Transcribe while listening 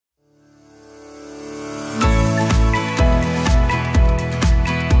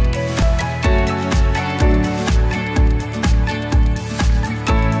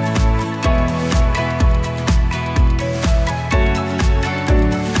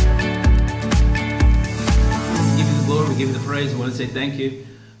praise. I want to say thank you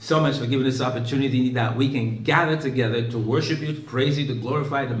so much for giving us this opportunity that we can gather together to worship you, to praise you, to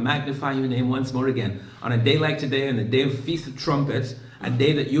glorify, to magnify your name once more again. On a day like today, on the day of Feast of Trumpets, a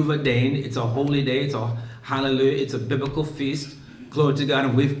day that you've ordained. It's a holy day. It's a hallelujah. It's a biblical feast. Glory to God.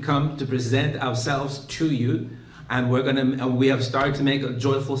 And we've come to present ourselves to you. And we have started to make a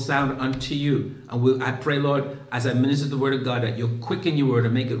joyful sound unto you. And I pray, Lord, as I minister the word of God, that you'll quicken your word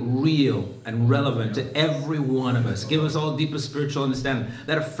and make it real and relevant to every one of us. Give us all deeper spiritual understanding.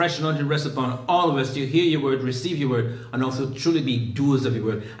 Let a fresh anointing rest upon all of us to hear your word, receive your word, and also truly be doers of your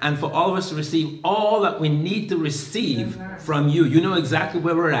word. And for all of us to receive all that we need to receive from you. You know exactly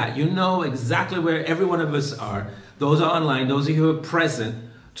where we're at. You know exactly where every one of us are. Those are online, those of you who are present,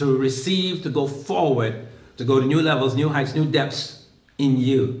 to receive, to go forward, to go to new levels, new heights, new depths in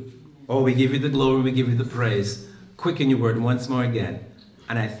you. Oh, we give you the glory, we give you the praise. Quicken your word once more again.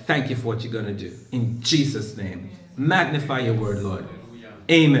 And I thank you for what you're going to do. In Jesus' name. Magnify your word, Lord.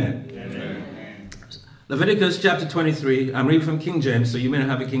 Amen. Amen. Leviticus chapter 23. I'm reading from King James, so you may not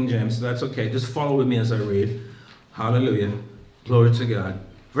have a King James, so that's okay. Just follow with me as I read. Hallelujah. Glory to God.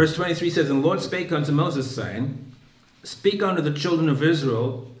 Verse 23 says, And the Lord spake unto Moses, saying, Speak unto the children of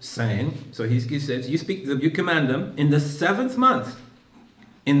Israel, saying, so he says, you command them, in the 7th month,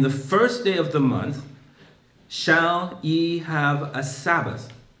 in the first day of the month, shall ye have a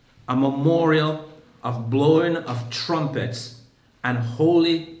Sabbath, a memorial of blowing of trumpets and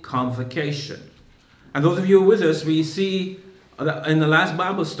holy convocation. And those of you who are with us, we see, in the last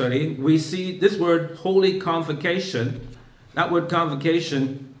Bible study, we see this word, holy convocation. That word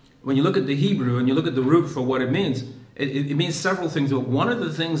convocation, when you look at the Hebrew and you look at the root for what it means, it means several things, but one of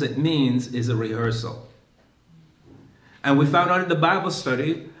the things it means is a rehearsal. And we found out in the Bible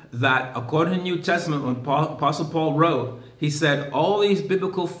study that according to the New Testament, when Apostle Paul wrote, he said all these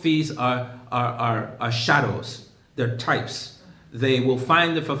biblical feasts are shadows. They're types. They will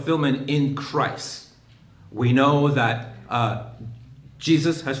find the fulfillment in Christ. We know that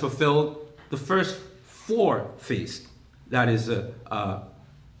Jesus has fulfilled the first 4 feasts. That is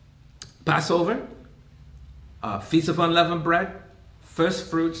Passover, Feast of Unleavened Bread, First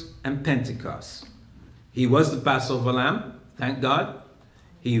Fruits, and Pentecost. He was the Passover lamb, thank God.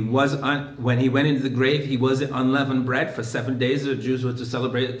 He was, when he went into the grave, he was the unleavened bread. For 7 days, the Jews were to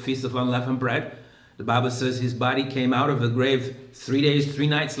celebrate the Feast of Unleavened Bread. The Bible says his body came out of the grave 3 days, 3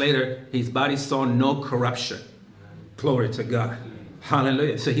 nights later. His body saw no corruption. Glory to God.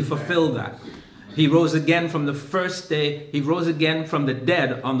 Hallelujah. So he fulfilled that. He rose again from the first day. He rose again from the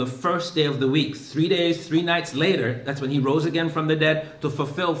dead on the first day of the week. 3 days, 3 nights later, that's when he rose again from the dead to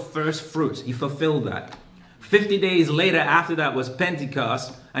fulfill first fruits. He fulfilled that. 50 days later after that was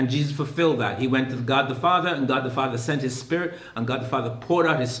Pentecost, and Jesus fulfilled that. He went to God the Father, and God the Father sent his Spirit, and God the Father poured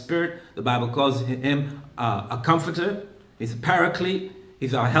out his Spirit. The Bible calls him a comforter. He's a paraclete.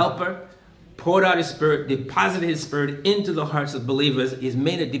 He's our helper. Poured out his Spirit, deposited his Spirit into the hearts of believers. He's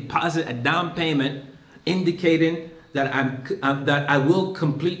made a deposit, a down payment, indicating that that I will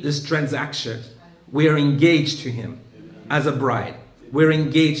complete this transaction. We are engaged to him as a bride. We're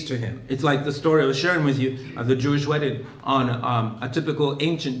engaged to him. It's like the story I was sharing with you of the Jewish wedding. On a typical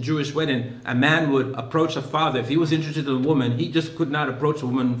ancient Jewish wedding, a man would approach a father. If he was interested in a woman, he just could not approach a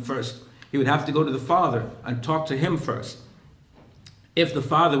woman first. He would have to go to the father and talk to him first. If the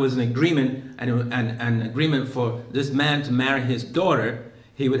father was in agreement and an agreement for this man to marry his daughter,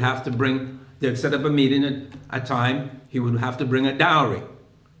 he would have to bring, they'd set up a meeting at a time, he would have to bring a dowry.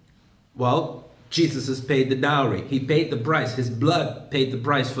 Well, Jesus has paid the dowry. He paid the price. His blood paid the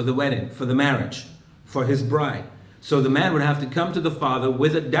price for the wedding, for the marriage, for his bride. So the man would have to come to the father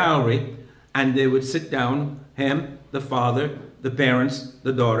with a dowry, and they would sit down, him, the father, the parents,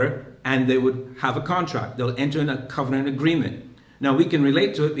 the daughter, and they would have a contract. They'll enter in a covenant agreement. Now, we can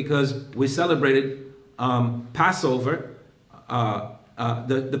relate to it because we celebrated Passover,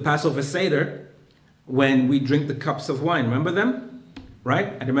 the Passover Seder, when we drink the cups of wine. Remember them?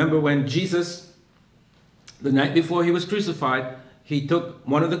 Right? I remember when Jesus, the night before he was crucified, he took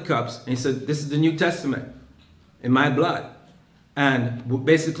one of the cups and he said, this is the New Testament in my blood. And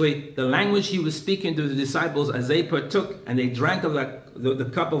basically, the language he was speaking to the disciples as they partook and they drank of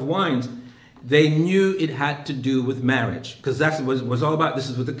the cup of wines, they knew it had to do with marriage, because that's what it was all about. This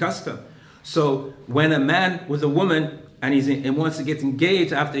is with the custom. So when a man with a woman and he wants to get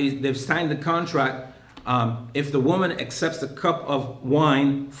engaged after they've signed the contract, if the woman accepts the cup of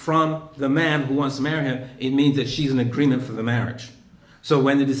wine from the man who wants to marry her, it means that she's in agreement for the marriage. So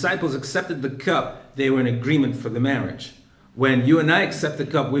when the disciples accepted the cup, they were in agreement for the marriage. When you and I accept the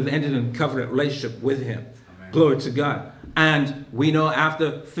cup, we've entered in a covenant relationship with him. Amen. Glory to God. And we know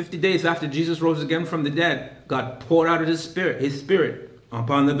after 50 days after Jesus rose again from the dead, God poured out of his spirit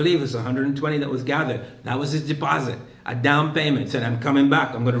upon the believers, 120 that was gathered. That was his deposit, a down payment. Said, I'm coming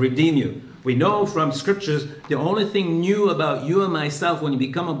back. I'm going to redeem you. We know from scriptures, the only thing new about you and myself when you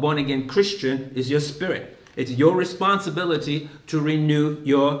become a born-again Christian is your spirit. It's your responsibility to renew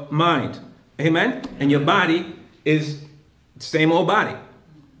your mind. Amen? And your body is the same old body.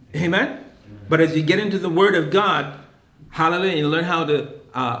 Amen? But as you get into the Word of God, hallelujah, you learn how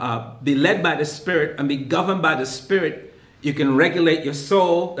to be led by the Spirit and be governed by the Spirit. You can regulate your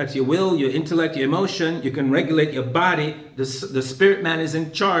soul, that's your will, your intellect, your emotion. You can regulate your body. The spirit man is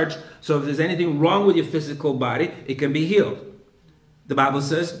in charge. So if there's anything wrong with your physical body, it can be healed. The Bible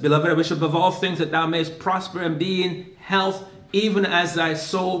says, Beloved, I wish above all things that thou mayest prosper and be in health, even as thy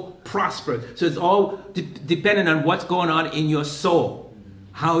soul prospered. So it's all dependent on what's going on in your soul.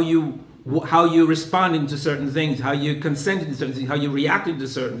 How you responding to certain things, how you consenting to certain things, how you reacting to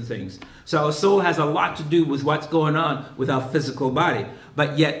certain things. So our soul has a lot to do with what's going on with our physical body.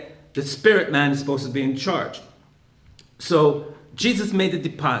 But yet the spirit man is supposed to be in charge. So Jesus made the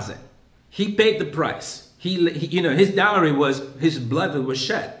deposit. He paid the price. His dowry was his blood that was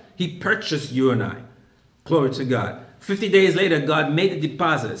shed. He purchased you and I. Glory to God. 50 days later, God made the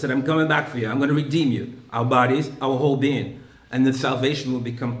deposit. Said, I'm coming back for you. I'm going to redeem you. Our bodies, our whole being. And the salvation will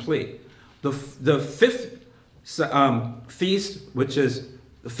be complete. The fifth feast, which is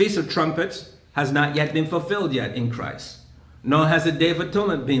the Feast of Trumpets, has not yet been fulfilled yet in Christ. Nor has the Day of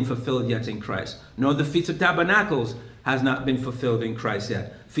Atonement been fulfilled yet in Christ. Nor the Feast of Tabernacles has not been fulfilled in Christ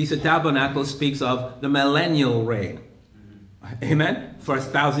yet. Feast of Tabernacles speaks of the millennial reign. Amen? For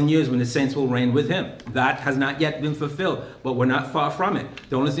 1,000 years when the saints will reign with him. That has not yet been fulfilled, but we're not far from it.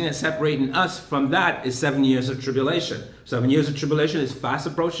 The only thing that's separating us from that is 7 years of tribulation. 7 years of tribulation is fast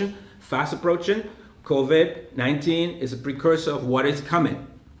approaching. Fast approaching. COVID-19 is a precursor of what is coming.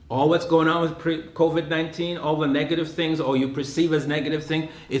 All what's going on with COVID-19, all the negative things, or you perceive as negative thing,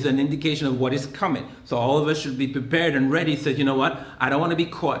 is an indication of what is coming. So all of us should be prepared and ready. Said, you know what? I don't want to be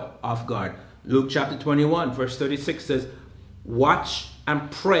caught off guard. Luke chapter 21, verse 36 says, watch and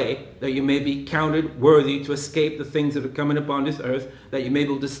pray that you may be counted worthy to escape the things that are coming upon this earth, that you may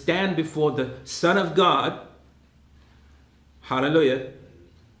be able to stand before the Son of God. Hallelujah.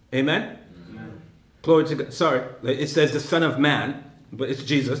 Amen? Amen. Glory to God. Sorry, it says the Son of Man, but it's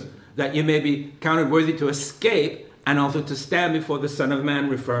Jesus, that you may be counted worthy to escape and also to stand before the Son of Man,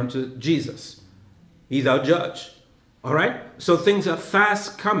 referring to Jesus. He's our judge. All right? So things are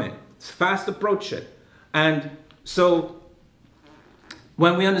fast coming. It's fast approaching. And so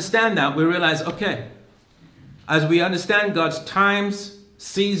when we understand that, we realize, okay, as we understand God's times,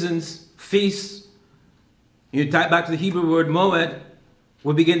 seasons, feasts, you tie back to the Hebrew word moed,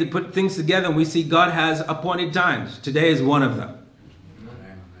 we begin to put things together and we see God has appointed times. Today is one of them.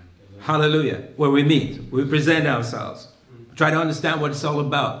 Hallelujah. Where we meet, we present ourselves, try to understand what it's all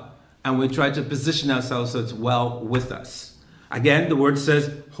about, and we try to position ourselves so it's well with us. Again, the word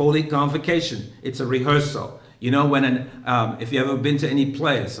says holy convocation. It's a rehearsal. You know, when if you've ever been to any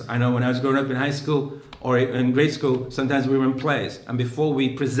plays, I know when I was growing up in high school or in grade school, sometimes we were in plays, and before we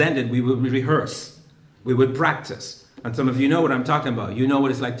presented, we would rehearse, we would practice. And some of you know what I'm talking about. You know what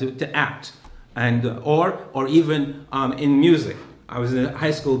it's like to act, and or even in music. I was in a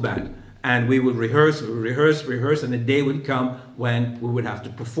high school band, and we would rehearse, and the day would come when we would have to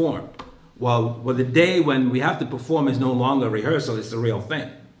perform. Well, the day when we have to perform is no longer rehearsal, it's the real thing.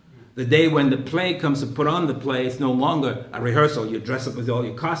 The day when the play comes to put on the play, it's no longer a rehearsal. You dress up with all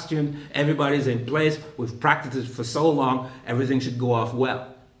your costumes, everybody's in place, we've practiced it for so long, everything should go off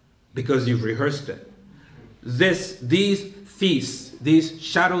well, because you've rehearsed it. These feasts, these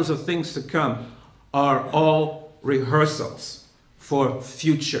shadows of things to come, are all rehearsals for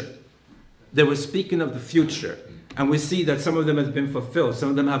future. They were speaking of the future, and we see that some of them have been fulfilled, some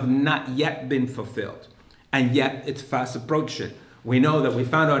of them have not yet been fulfilled, and yet it's fast approaching. We know that we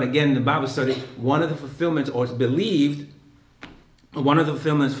found out again in the Bible study, one of the fulfillments, or it's believed, one of the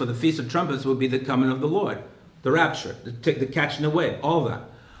fulfillments for the Feast of Trumpets will be the coming of the Lord, the rapture, the catching away, all that.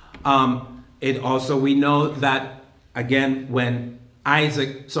 It also, we know that again when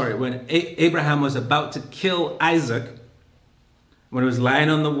Abraham was about to kill Isaac, when he was lying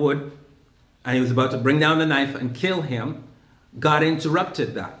on the wood and he was about to bring down the knife and kill him, God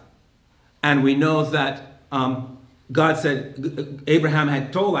interrupted that. And we know that God said, Abraham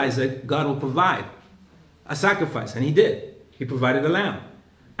had told Isaac, God will provide a sacrifice. And he did. He provided a lamb.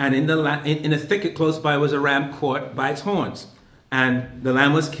 And in a thicket close by was a ram caught by its horns. And the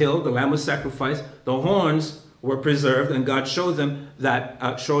lamb was killed, the lamb was sacrificed. The horns were preserved, and God showed them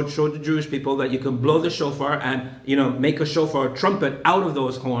that, showed the Jewish people that you can blow the shofar and, make a shofar, a trumpet out of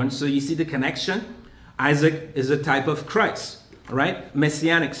those horns. So you see the connection. Isaac is a type of Christ, right?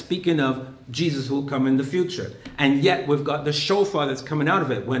 Messianic, speaking of Jesus who will come in the future. And yet we've got the shofar that's coming out of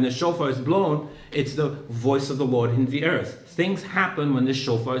it. When the shofar is blown, it's the voice of the Lord in the earth. Things happen when the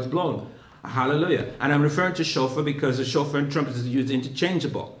shofar is blown. Hallelujah. And I'm referring to shofar because the shofar and trumpet is used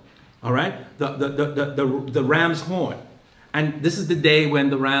interchangeable. All right? The ram's horn. And this is the day when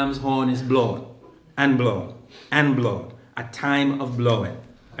the ram's horn is blown and blown and blown. A time of blowing.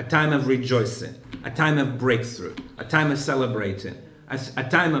 A time of rejoicing. A time of breakthrough. A time of celebrating. A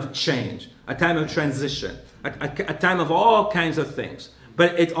time of change. A time of transition. A time of all kinds of things.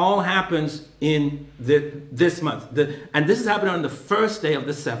 But it all happens in this month. And this is happening on the first day of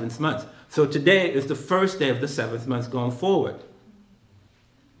the 7th month. So today is the first day of the 7th month going forward.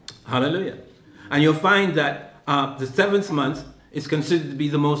 Hallelujah. And you'll find that the 7th month is considered to be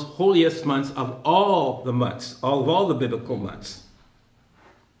the most holiest month of all the months, of all the biblical months.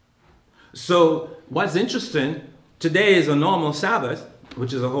 So what's interesting, today is a normal Sabbath,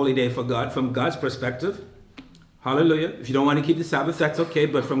 which is a holy day for God, from God's perspective. Hallelujah. If you don't want to keep the Sabbath, that's okay.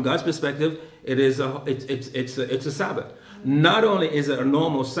 But from God's perspective, it's a Sabbath. Not only is it a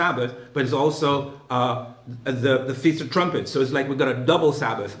normal Sabbath, but it's also the Feast of Trumpets. So it's like we've got a double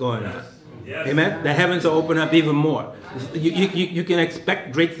Sabbath going on. Yes. Amen? The heavens are open up even more. You can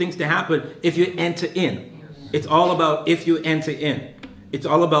expect great things to happen if you enter in. It's all about if you enter in. It's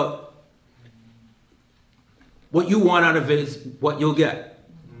all about what you want out of it is what you'll get.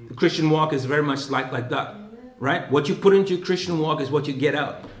 The Christian walk is very much like that. Right? What you put into your Christian walk is what you get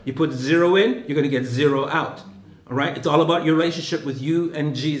out. You put 0 in, you're going to get 0 out. All right? It's all about your relationship with you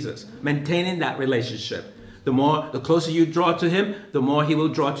and Jesus. Maintaining that relationship. The closer you draw to him, the more he will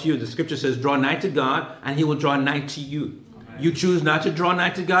draw to you. The scripture says, draw nigh to God, and he will draw nigh to you. You choose not to draw nigh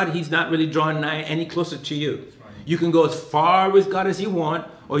to God, he's not really drawing nigh any closer to you. You can go as far with God as you want,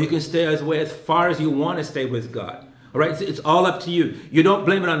 or you can stay as far as you want to stay with God. All right, it's all up to you. You don't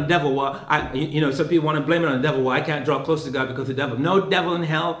blame it on the devil. Well, some people want to blame it on the devil. Well, I can't draw close to God because of the devil. No devil in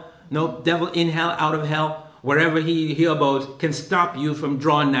hell, out of hell, wherever he abides, can stop you from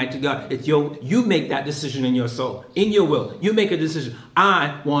drawing nigh to God. It's you make that decision in your soul, in your will. You make a decision.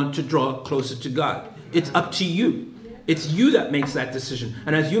 I want to draw closer to God. It's up to you. It's you that makes that decision.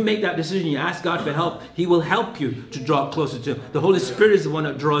 And as you make that decision, you ask God for help. He will help you to draw closer to him. The Holy Spirit is the one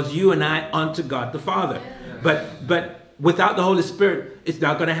that draws you and I unto God the Father. But without the Holy Spirit, it's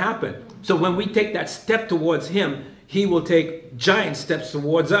not going to happen. So when we take that step towards him, he will take giant steps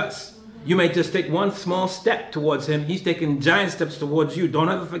towards us. You may just take one small step towards him. He's taking giant steps towards you. Don't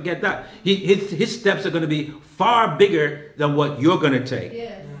ever forget that. His steps are going to be far bigger than what you're going to take.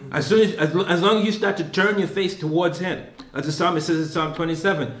 Yes. As long as you start to turn your face towards him. As the psalmist says in Psalm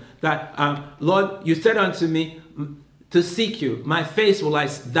 27, that, Lord, you said unto me to seek you. Thy face will I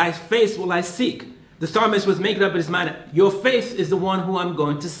seek. The psalmist was making up in his mind, your face is the one who I'm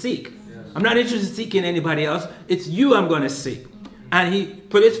going to seek. Yes. I'm not interested in seeking anybody else. It's you I'm going to seek. And he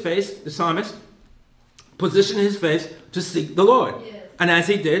put his face, the psalmist, positioned his face to seek the Lord. Yes. And as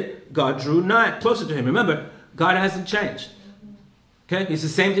he did, God drew nigh, closer to him. Remember, God hasn't changed. Okay? He's the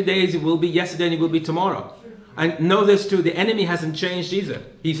same today as he will be yesterday and he will be tomorrow. And know this too, the enemy hasn't changed either.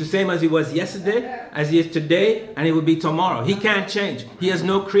 He's the same as he was yesterday, as he is today, and he will be tomorrow. He can't change. He has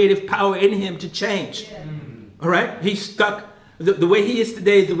no creative power in him to change. All right? He's stuck. The way he is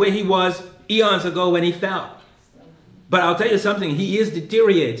today is the way he was eons ago when he fell. But I'll tell you something, he is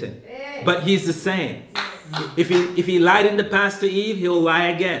deteriorating, but he's the same. If he lied in the past to Eve, he'll lie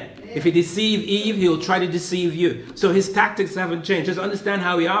again. If he deceived Eve, he'll try to deceive you. So his tactics haven't changed. Just understand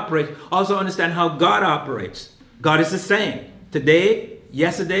how he operates. Also understand how God operates. God is the same. Today,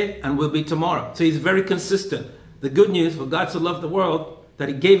 yesterday, and will be tomorrow. So he's very consistent. The good news, for God so loved the world, that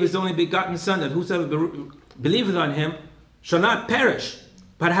he gave his only begotten Son, that whosoever believeth on him shall not perish,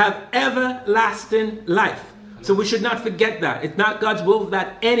 but have everlasting life. So we should not forget that. It's not God's will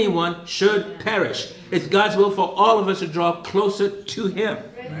that anyone should perish. It's God's will for all of us to draw closer to him.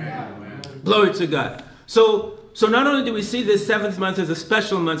 Glory to God. So not only do we see this 7th month as a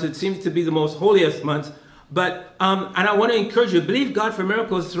special month, it seems to be the most holiest month, but and I want to encourage you, believe God for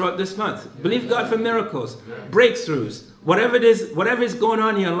miracles throughout this month. Believe God for miracles, breakthroughs, whatever it is, whatever is going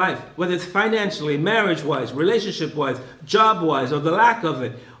on in your life, whether it's financially, marriage-wise, relationship-wise, job-wise, or the lack of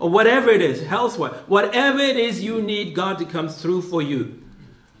it, or whatever it is, health-wise, whatever it is you need God to come through for you.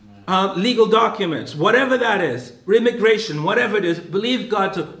 Legal documents, whatever that is, immigration, whatever it is, believe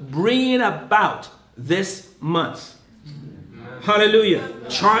God to bring it about this month. Hallelujah.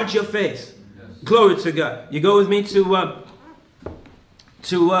 Charge your faith. Glory to God. You go with me to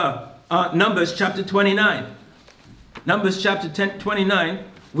Numbers chapter 29. Numbers chapter 29,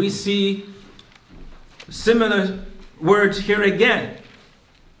 we see similar words here again.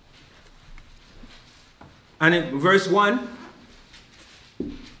 And in verse 1,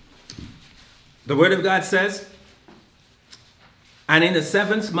 the word of God says, and in the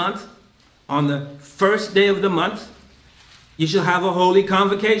 7th month, on the 1st day of the month, you shall have a holy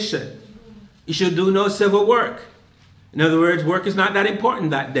convocation. You shall do no civil work. In other words, work is not that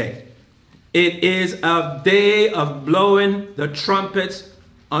important that day. It is a day of blowing the trumpets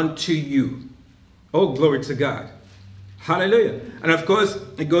unto you. Oh, glory to God. Hallelujah. And of course,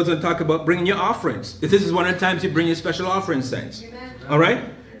 it goes on to talk about bringing your offerings. This is one of the times you bring your special offering, saints. Amen. All right?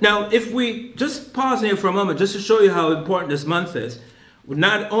 Now, if we just pause here for a moment, just to show you how important this month is.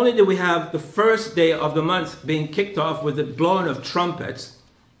 Not only do we have the first day of the month being kicked off with the blowing of trumpets,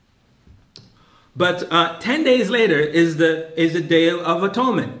 but 10 days later is the Day of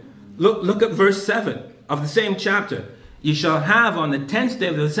Atonement. Look at verse 7 of the same chapter. You shall have on the 10th day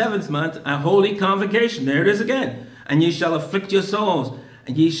of the 7th month a holy convocation. There it is again. And ye shall afflict your souls,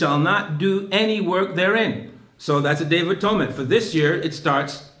 and ye shall not do any work therein. So that's a Day of Atonement. For this year, it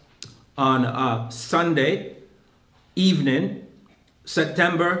starts on Sunday evening,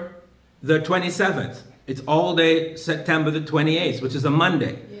 September the 27th. It's all day September the 28th, which is a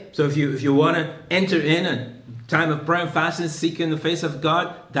Monday. Yeah. So if you want to enter in a time of prayer and fasting, seeking the face of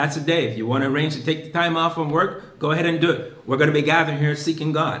God, that's a day. If you want to arrange to take the time off from work, go ahead and do it. We're going to be gathering here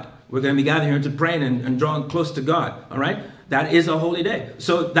seeking God. We're going to be gathering here to pray and drawing close to God. All right? That is a holy day.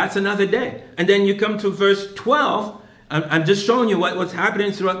 So that's another day. And then you come to verse 12. I'm just showing you what's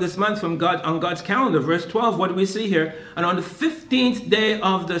happening throughout this month from God on God's calendar. Verse 12, what do we see here? And on the 15th day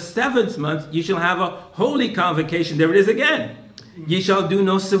of the 7th month, you shall have a holy convocation. There it is again. Ye shall do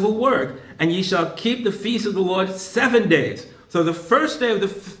no civil work, and ye shall keep the feast of the Lord 7 days. So the first day of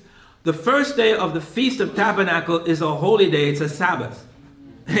the Feast of Tabernacle is a holy day. It's a Sabbath.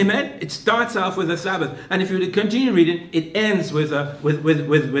 Amen. It starts off with a Sabbath, and if you continue reading, it ends with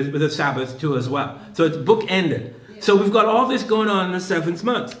a Sabbath too as well. So it's book-ended. So we've got all this going on in the 7th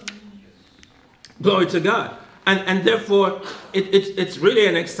month. Glory to God. And therefore, it's really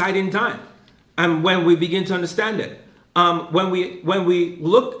an exciting time. And when we begin to understand it. When we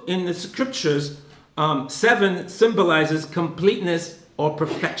look in the scriptures, 7 symbolizes completeness or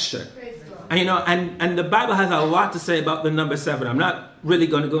perfection. And, and the Bible has a lot to say about the number 7. I'm not really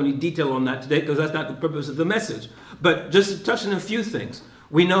going to go into detail on that today because that's not the purpose of the message. But just to touch on a few things.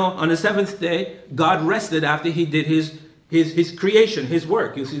 We know on the 7th day, God rested after he did his creation, his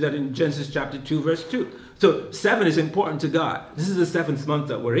work. You'll see that in Genesis chapter 2, verse 2. So 7 is important to God. This is the 7th month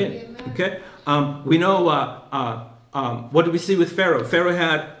that we're in. Okay? We know, what do we see with Pharaoh? Pharaoh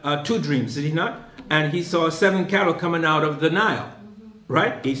had 2 dreams, did he not? And he saw 7 cattle coming out of the Nile.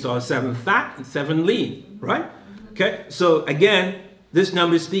 Right? He saw 7 fat and 7 lean. Right? Okay? So again, this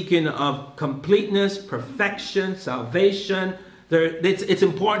number is speaking of completeness, perfection, salvation. It's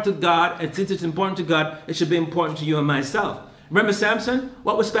important to God, and since it's important to God, it should be important to you and myself. Remember Samson?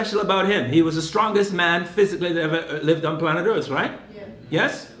 What was special about him? He was the strongest man physically that ever lived on planet Earth, right? Yeah.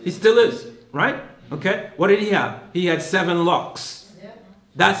 Yes? He still is, right? Okay. What did he have? He had 7 locks. Yeah.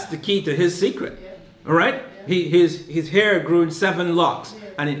 That's the key to his secret. Yeah. All right? Yeah. His hair grew in 7 locks.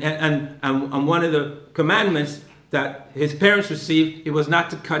 Yeah. And one of the commandments that his parents received, it was not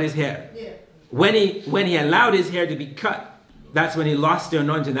to cut his hair. Yeah. When he allowed his hair to be cut, that's when he lost the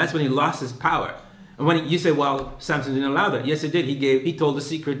anointing. That's when he lost his power. And when you say, well, Samson didn't allow that. Yes, he did. He told the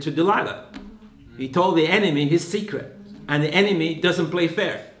secret to Delilah. He told the enemy his secret. And the enemy doesn't play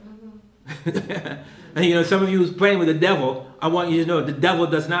fair. And some of you who's playing with the devil, I want you to know the devil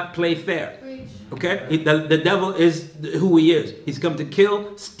does not play fair. Okay? The devil is who he is. He's come to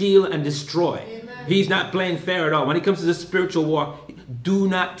kill, steal, and destroy. Amen. He's not playing fair at all. When it comes to the spiritual war, do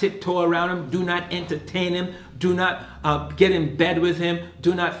not tiptoe around him. Do not entertain him. Do not get in bed with him.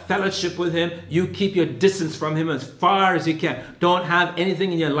 Do not fellowship with him. You keep your distance from him as far as you can. Don't have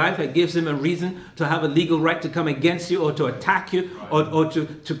anything in your life that gives him a reason to have a legal right to come against you or to attack you or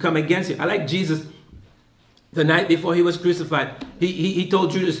to come against you. I like Jesus. The night before he was crucified, he told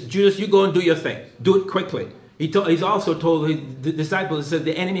Judas, you go and do your thing. Do it quickly. He's also told the disciples, he said,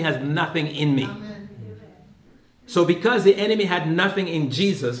 the enemy has nothing in me. Amen. So because the enemy had nothing in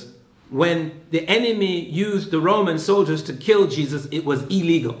Jesus, when the enemy used the Roman soldiers to kill Jesus, it was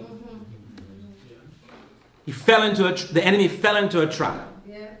illegal. The enemy fell into a trap.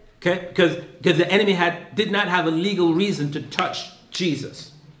 Okay? Because the enemy did not have a legal reason to touch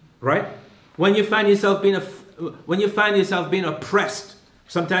Jesus. Right? When you find yourself being oppressed,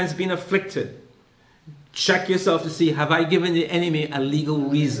 sometimes being afflicted, check yourself to see, have I given the enemy a legal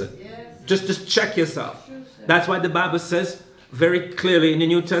reason? Just check yourself. That's why the Bible says very clearly in the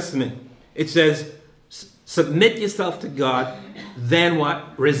New Testament, it says, submit yourself to God, then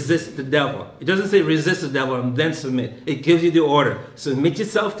what? Resist the devil. It doesn't say resist the devil and then submit. It gives you the order. Submit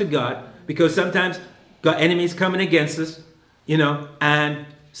yourself to God, because sometimes God enemies coming against us, you know, and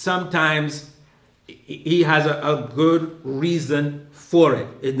sometimes he has a good reason for it.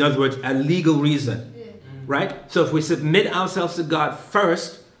 In other words, a legal reason, right? So if we submit ourselves to God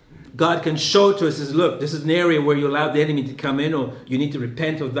first, God can show to us, says, look, this is an area where you allow the enemy to come in, or you need to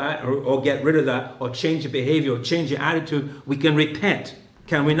repent of that, or get rid of that, or change your behavior, or change your attitude. We can repent,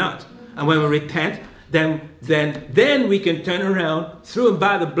 can we not? And when we repent, then we can turn around, through and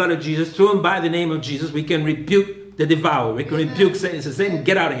by the blood of Jesus, through and by the name of Jesus, we can rebuke the devourer. We can rebuke Satan. Say, Satan,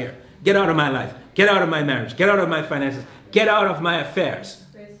 get out of here. Get out of my life. Get out of my marriage. Get out of my finances. Get out of my affairs.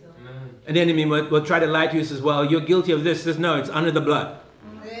 And the enemy will try to lie to you and says, well, you're guilty of this. Says, no, it's under the blood.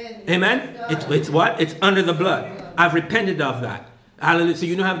 Amen? It's what? It's under the blood. I've repented of that. Hallelujah. So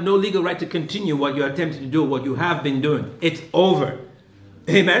you don't have no legal right to continue what you're attempting to do, what you have been doing. It's over.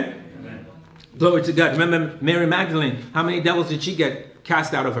 Amen? Amen. Glory to God. Remember Mary Magdalene. How many devils did she get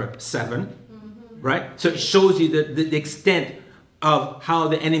cast out of her? 7. Right? So it shows you the extent of how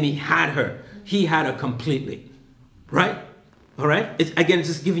the enemy had her. He had her completely. Right? All right? It's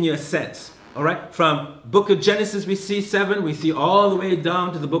just giving you a sense. All right? From book of Genesis, we see 7. We see all the way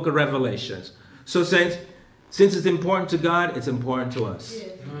down to the book of Revelations. So, saints, since it's important to God, it's important to us.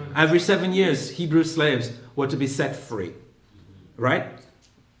 Yes. Every 7 years, Hebrew slaves were to be set free. Right?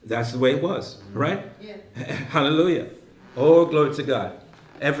 That's the way it was. Right? Yeah. Hallelujah. Oh, glory to God.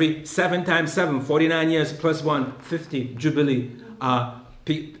 Every 7 times 7, 49 years plus 1, 50 Jubilee,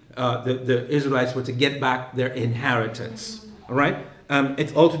 the Israelites were to get back their inheritance. All right?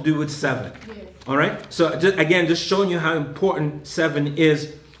 It's all to do with 7. All right? So just showing you how important 7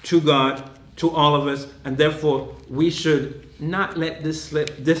 is to God, to all of us, and therefore we should not let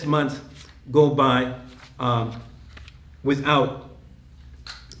this month go by without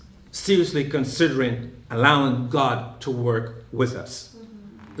seriously considering allowing God to work with us,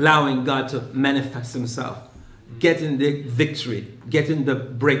 allowing God to manifest himself, getting the victory, getting the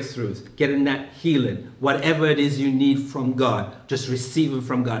breakthroughs, getting that healing, whatever it is you need from God, just receive it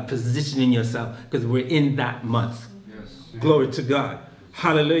from God, positioning yourself, because we're in that month. Yes. Glory to God.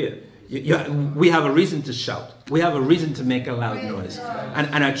 Hallelujah. We have a reason to shout. We have a reason to make a loud noise.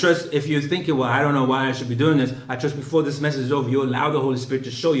 And I trust, if you're thinking, well, I don't know why I should be doing this, I trust before this message is over, you allow the Holy Spirit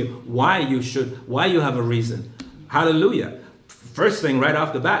to show you why you have a reason. Hallelujah. First thing right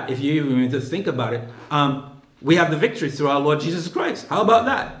off the bat, if you even need to think about it, we have the victory through our Lord Jesus Christ. How about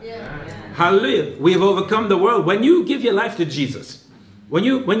that? Yeah. Hallelujah. We have overcome the world. When you give your life to Jesus, when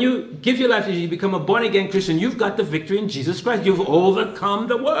you give your life to Jesus, you become a born-again Christian, you've got the victory in Jesus Christ. You've overcome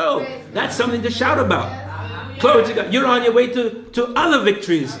the world. That's something to shout about. Glory to God. You're on your way to other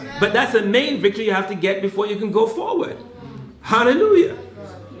victories, but that's the main victory you have to get before you can go forward. Hallelujah.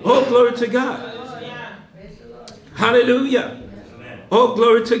 Oh, glory to God. Hallelujah. Oh,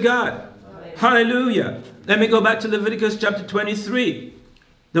 glory to God. Hallelujah. Let me go back to Leviticus chapter 23.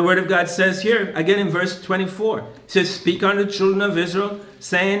 The word of God says here, again in verse 24, it says, speak unto the children of Israel,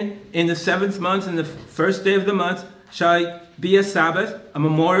 saying, in the 7th month, in the first day of the month, shall be a Sabbath, a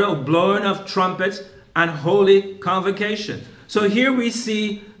memorial blowing of trumpets, and holy convocation. So here we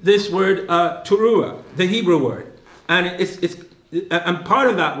see this word, teruah, the Hebrew word. And and part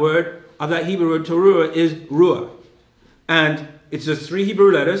of that word, of that Hebrew word, teruah, is ruah. And it's just 3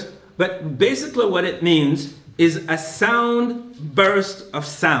 Hebrew letters. But basically what it means is a sound burst of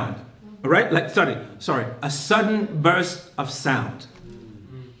sound. All right? Like, sorry, a sudden burst of sound.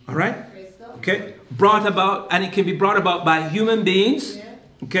 All right? Okay? Brought about, and it can be brought about by human beings.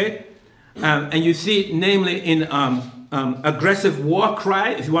 Okay? And you see it namely in aggressive war cry.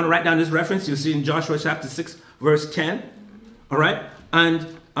 If you want to write down this reference, you'll see in Joshua chapter 6, verse 10. All right? And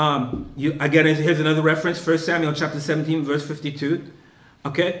here's another reference, 1 Samuel chapter 17, verse 52.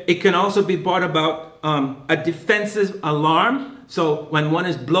 Okay, it can also be brought about a defensive alarm. So when one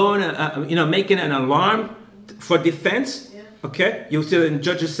is blowing, making an alarm for defense. Okay, you'll see it in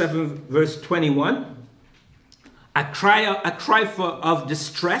Judges 7, verse 21. A cry of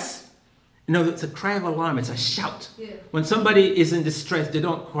distress. You know, it's a cry of alarm. It's a shout. Yeah. When somebody is in distress, they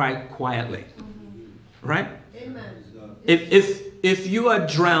don't cry quietly, right? Amen. If you are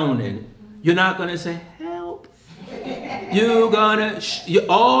drowning, you're not going to say, you're going to,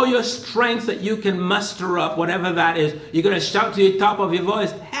 all your strength that you can muster up, whatever that is, you're going to shout to the top of your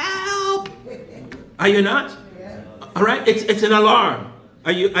voice, help! Are you not? All right? It's an alarm.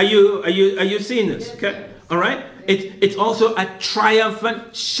 Are you seeing this? Okay. All right. It's also a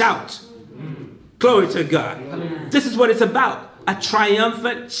triumphant shout. Glory to God. This is what it's about. A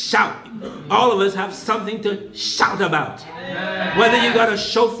triumphant shout. All of us have something to shout about. Whether you got a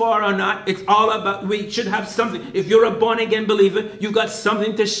shofar or not, it's all about, we should have something. If you're a born again believer, you've got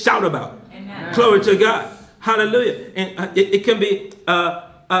something to shout about. Amen. Glory to God. Hallelujah. And it can be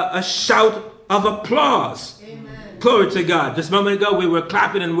a shout of applause. Amen. Glory to God. Just a moment ago, we were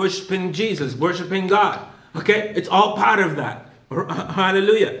clapping and worshiping Jesus, worshiping God. Okay? It's all part of that.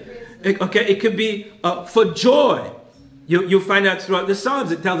 Hallelujah. It could be for joy. You'll find out throughout the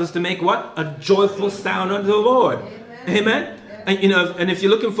Psalms, it tells us to make what? A joyful sound unto the Lord. Amen. And and if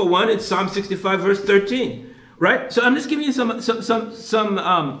you're looking for one, it's Psalm 65 verse 13. Right? So I'm just giving you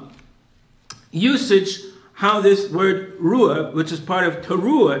some usage how this word ruah, which is part of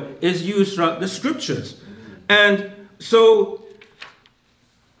teruah, is used throughout the scriptures. And so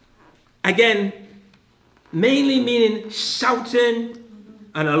again, mainly meaning shouting,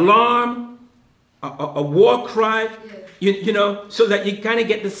 an alarm, a war cry. You know, so that you kind of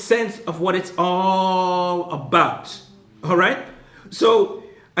get the sense of what it's all about. All right? So,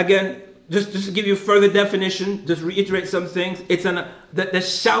 again, just to give you further definition, just reiterate some things. It's the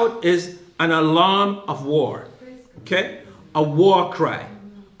shout is an alarm of war. Okay? A war cry.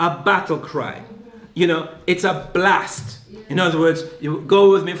 A battle cry. You know, it's a blast. In other words, you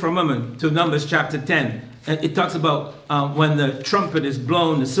go with me for a moment to Numbers chapter 10. And it talks about when the trumpet is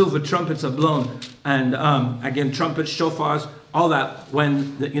blown, the silver trumpets are blown, and again, trumpets, shofars, all that.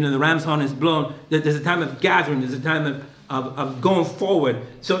 When the ram's horn is blown, there's a time of gathering, there's a time of going forward.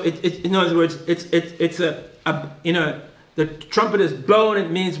 So in other words, it's the trumpet is blown. It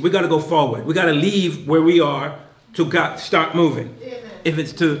means we got to go forward. We got to leave where we are to start moving. Amen. If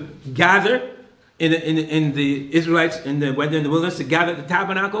it's to gather. In the Israelites, when they're in the wilderness, to gather at the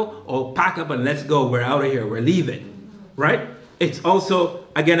tabernacle, or pack up and let's go, we're out of here, we're leaving, right? It's also,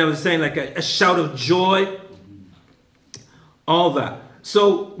 again, I was saying, like a shout of joy, all that.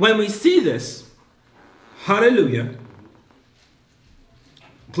 So when we see this, hallelujah,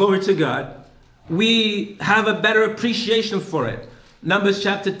 glory to God, we have a better appreciation for it. Numbers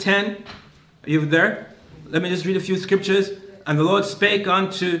chapter 10, are you there? Let me just read a few scriptures. And the Lord spake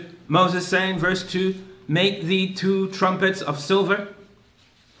unto Moses, saying, verse 2, make thee 2 trumpets of silver.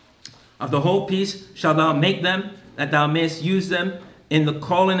 Of the whole piece shalt thou make them, that thou mayest use them in the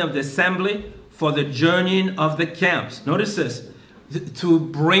calling of the assembly for the journeying of the camps. Notice this. To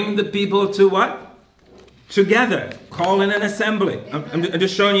bring the people to what? Together. Calling an assembly. I'm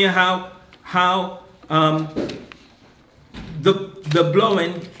just showing you how the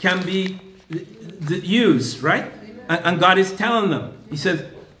blowing can be used, right? And God is telling them. He says,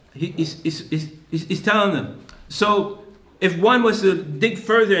 he's telling them. So if one was to dig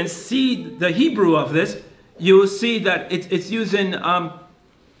further and see the Hebrew of this, you will see that it's using a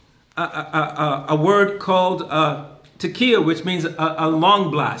word called tekiah, which means a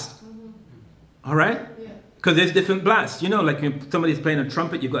long blast. All right? Because there's different blasts. You know, like when somebody's playing a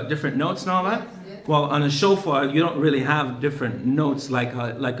trumpet, you've got different notes and all that. Well, on a shofar, you don't really have different notes like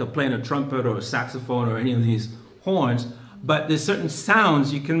playing a trumpet or a saxophone or any of these horns, but there's certain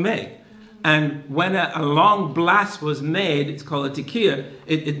sounds you can make. And when a long blast was made, it's called a tekiah,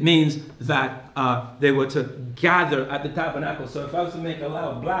 it means that they were to gather at the tabernacle. So if I was to make a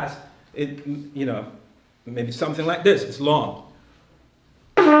loud blast, maybe something like this. It's long.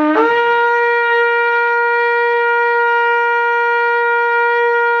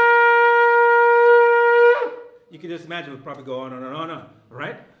 You can just imagine it would probably go on and on and on,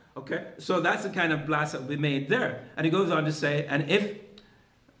 right? Okay, so that's the kind of blast that will be made there. And he goes on to say, and if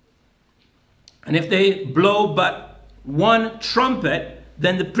they blow but one trumpet,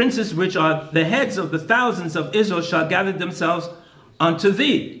 then the princes which are the heads of the thousands of Israel shall gather themselves unto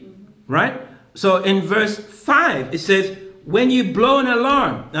thee. Right? So in verse 5, it says, when you blow an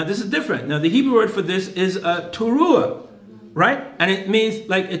alarm. Now this is different. Now the Hebrew word for this is teruah. Right? And it means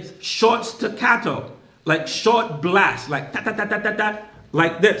like it's short staccato, like short blast, like ta-ta-ta-ta-ta-ta.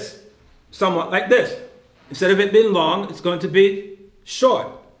 Like this, somewhat like this. Instead of it being long, it's going to be short.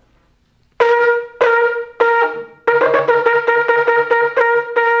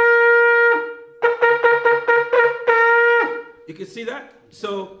 You can see that?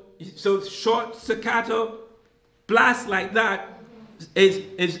 So short staccato blast like that is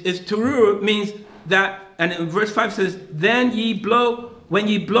teruah, means that, and in verse 5 says, then when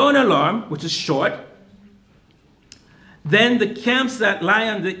ye blow an alarm, which is short, then the camps that lie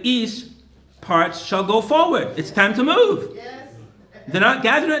on the east parts shall go forward. It's time to move. Yes. They're not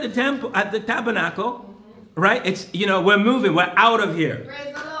gathered at the tabernacle. right? It's, you know, we're moving. We're out of here.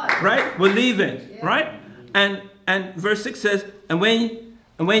 Praise the Lord. Right? We're leaving. Yeah. Right? And verse 6 says, and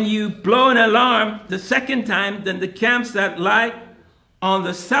when you blow an alarm the second time, then the camps that lie on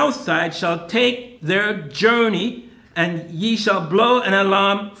the south side shall take their journey, and ye shall blow an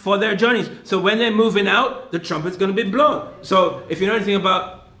alarm for their journeys. So when they're moving out, the trumpet's going to be blown. So if you know anything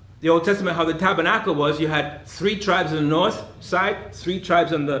about the Old Testament, how the tabernacle was, you had 3 tribes on the north side, 3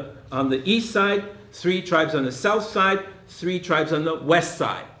 tribes on the east side, 3 tribes on the south side, 3 tribes on the west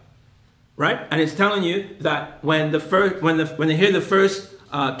side. Right? And it's telling you that when they hear the first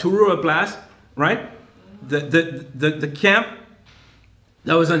Turura blast, right? The camp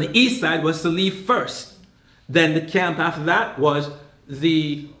that was on the east side was to leave first. Then the camp after that was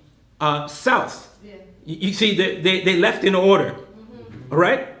the south. Yeah. You see, they left in order. All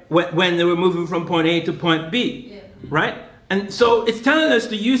right? When they were moving from point A to point B. Yeah. Right? And so it's telling us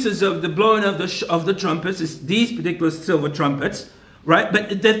the uses of the blowing of the trumpets. It's these particular silver trumpets. Right?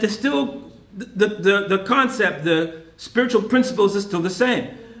 But there's still the concept, the spiritual principles are still the same.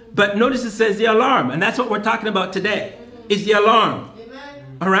 But notice it says the alarm, and that's what we're talking about today, is the alarm.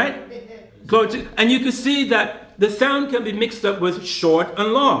 Amen. All right? Glory to, and you can see that the sound can be mixed up with short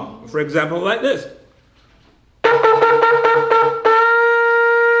and long. For example, like this.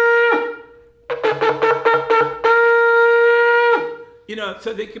 You know,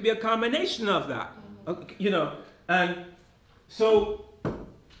 so there could be a combination of that. You know, and so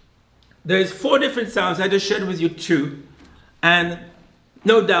there's 4 different sounds. I just shared with you 2. And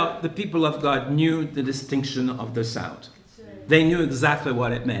no doubt the people of God knew the distinction of the sound. They knew exactly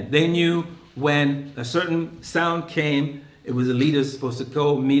what it meant. They knew when a certain sound came, it was the leaders supposed to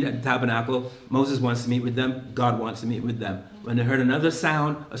go meet at the tabernacle. Moses wants to meet with them. God wants to meet with them. When they heard another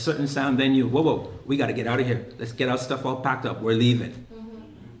sound, a certain sound, they knew, whoa, we got to get out of here. Let's get our stuff all packed up. We're leaving.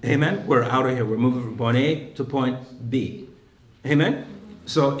 Amen? We're out of here. We're moving from point A to point B. Amen?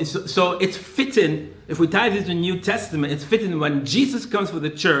 So it's fitting, if we tie this to the New Testament, it's fitting when Jesus comes for the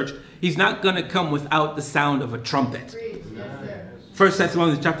church, he's not going to come without the sound of a trumpet. Yes, 1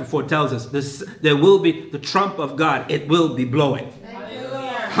 Thessalonians chapter 4 tells us this, there will be the trump of God. It will be blowing.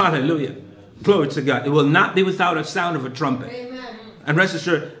 Hallelujah. Glory to God. It will not be without a sound of a trumpet. Amen. And rest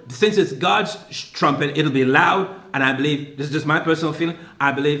assured, since it's God's trumpet, it'll be loud. And I believe, this is just my personal feeling,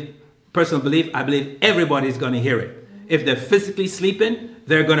 I believe everybody's going to hear it. If they're physically sleeping,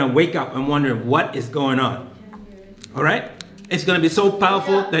 they're going to wake up and wonder what is going on. All right? It's going to be so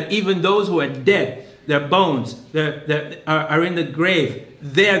powerful that even those who are dead, their bones are in the grave,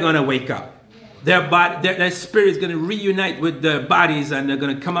 they're going to wake up. Their spirit is going to reunite with their bodies, and they're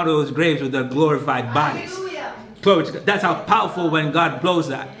going to come out of those graves with their glorified bodies. Hallelujah. Glory to God. That's how powerful when God blows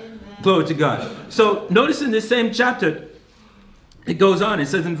that. Glory to God. So notice in the same chapter, it goes on. It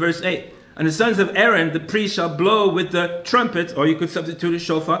says in verse 8, and the sons of Aaron, the priest, shall blow with the trumpet, or you could substitute a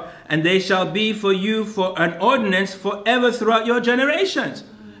shofar, and they shall be for you for an ordinance forever throughout your generations.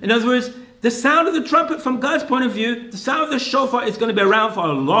 In other words, the sound of the trumpet from God's point of view, the sound of the shofar is going to be around for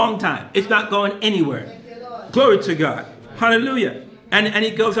a long time. It's not going anywhere. Thank you, Lord. Glory to God. Hallelujah. And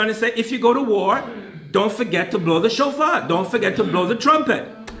he goes on to say, if you go to war, don't forget to blow the shofar. Don't forget to blow the trumpet.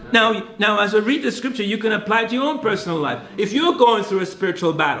 Now, as I read the scripture, you can apply it to your own personal life. If you're going through a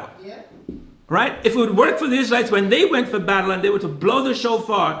spiritual battle, Yeah. right? If it would work for the Israelites when they went for battle and they were to blow the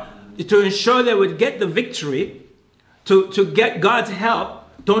shofar to ensure they would get the victory, to get God's help,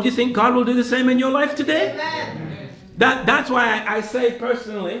 don't you think God will do the same in your life today? Amen. That's why I say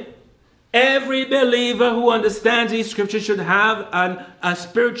personally, every believer who understands these scriptures should have a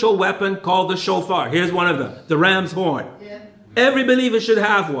spiritual weapon called the shofar. Here's one of them, the ram's horn. Yeah. Every believer should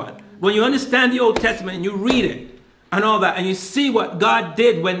have one. When you understand the Old Testament and you read it and all that, and you see what God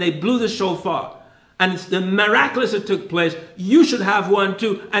did when they blew the shofar, and it's the miraculous that took place, you should have one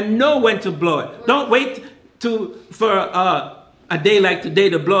too and know when to blow it. Don't wait for a day like today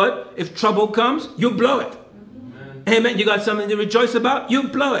to blow it. If trouble comes, you blow it. Amen. You got something to rejoice about, you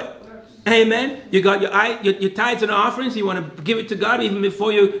blow it. Amen. You got your tithes and offerings, you want to give it to God even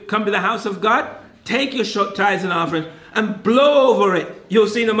before you come to the house of God. Take your tithes and offerings and blow over it. You'll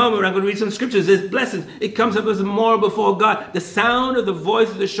see in a moment where I'm going to read some scriptures. There's blessings. It comes up as a memorial before God. The sound of the voice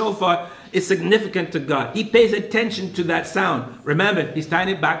of the shofar is significant to God. He pays attention to that sound. Remember, he's tying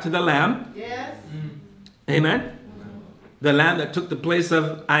it back to the lamb. Yes. Amen. The lamb that took the place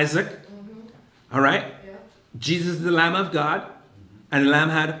of Isaac. All right. Yeah. Jesus is the Lamb of God. And the lamb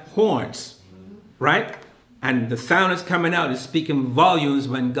had horns. Right. And the sound is coming out. It's speaking volumes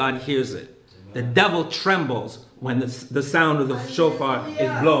when God hears it. The devil trembles when the sound of the shofar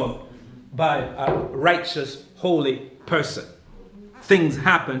is blown by a righteous, holy person. Things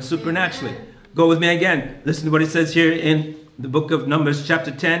happen supernaturally. Go with me again. Listen to what it says here in the book of Numbers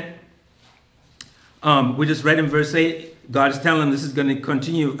chapter 10. We just read in verse 8. God is telling them this is going to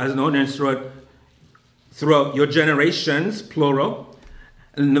continue as an ordinance throughout your generations, plural.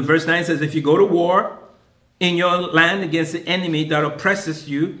 And the verse 9 says, if you go to war in your land against the enemy that oppresses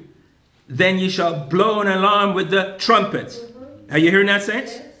you, then ye shall blow an alarm with the trumpets. Are you hearing that,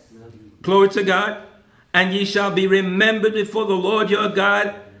 saints? Yes. Glory to God. And ye shall be remembered before the Lord your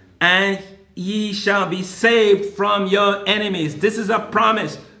God, and ye shall be saved from your enemies. This is a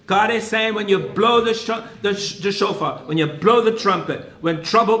promise. God is saying when you blow the shofar, when you blow the trumpet, when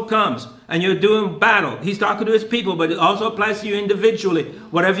trouble comes and you're doing battle, he's talking to his people, but it also applies to you individually,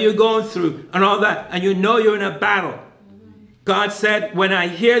 whatever you're going through and all that, and you know you're in a battle. God said, when I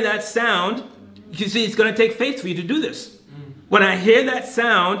hear that sound, you see, it's going to take faith for you to do this. When I hear that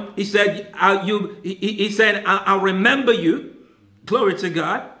sound, he said, I'll remember you. Glory to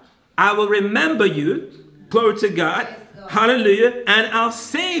God. I will remember you. Glory to God. Hallelujah. And I'll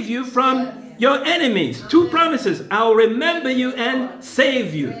save you from your enemies. Two promises. I'll remember you and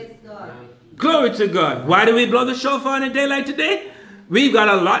save you. Glory to God. Why do we blow the shofar on a day like today? We've got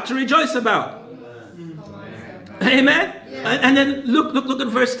a lot to rejoice about. Amen. And then look at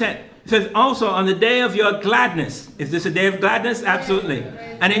verse 10. It says, also on the day of your gladness. Is this a day of gladness? Absolutely.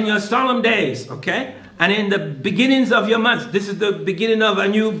 And in your solemn days, okay? And in the beginnings of your months. This is the beginning of a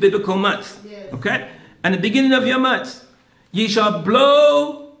new biblical month. Okay? And the beginning of your months. Ye shall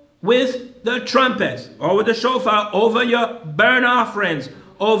blow with the trumpets, or with the shofar, over your burnt offerings,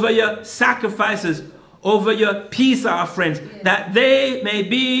 over your sacrifices, over your peace offerings, that they may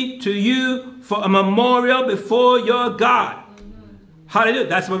be to you for a memorial before your God. Hallelujah.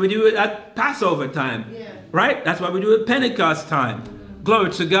 That's what we do at Passover time. Right? That's what we do at Pentecost time.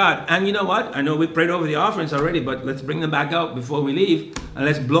 Glory to God. And you know what? I know we prayed over the offerings already, but let's bring them back out before we leave and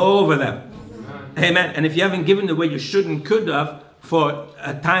let's blow over them. Amen. And if you haven't given the way you should and could have for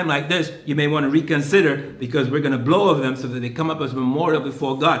a time like this, you may want to reconsider, because we're going to blow over them so that they come up as a memorial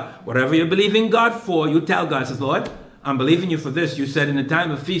before God. Whatever you're believing God for, you tell God, says, Lord, I'm believing you for this. You said in the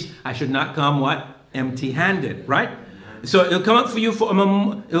time of feast, I should not come, what? Empty-handed, right? So it'll come up for you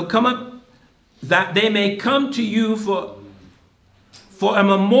it'll come up that they may come to you for a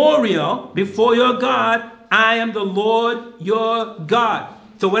memorial before your God. I am the Lord your God.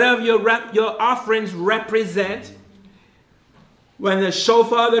 So whatever your offerings represent, when the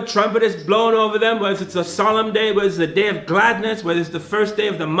shofar, the trumpet is blown over them, whether it's a solemn day, whether it's the day of gladness, whether it's the first day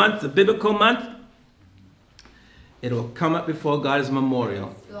of the month, the biblical month, it will come up before God as a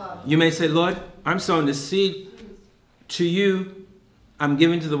memorial. You may say, Lord, I'm sowing the seed to you. I'm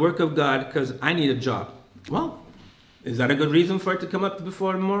giving to the work of God because I need a job. Well, is that a good reason for it to come up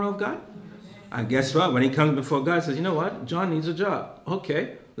before the memorial of God? And guess what? When he comes before God, he says, you know what? John needs a job.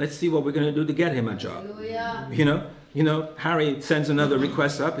 Okay, let's see what we're going to do to get him a job. Hallelujah. You know, Harry sends another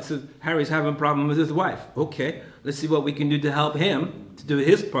request up. It says, Harry's having a problem with his wife. Okay, let's see what we can do to help him to do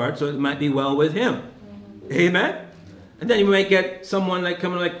his part so it might be well with him. Amen? And then you might get someone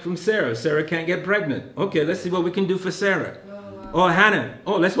coming from Sarah. Sarah can't get pregnant. Okay, let's see what we can do for Sarah. Or Hannah.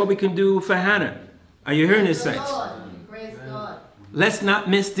 Oh, let's see what we can do for Hannah. Are you hearing this, saints? Praise God. Let's not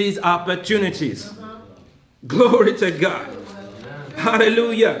miss these opportunities. Glory to God.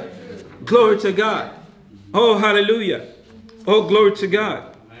 Hallelujah. Glory to God. Oh, hallelujah. Oh, glory to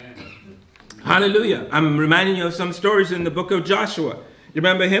God. Hallelujah. I'm reminding you of some stories in the book of Joshua. You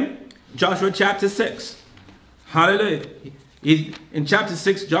remember him? Joshua chapter 6. Hallelujah. In chapter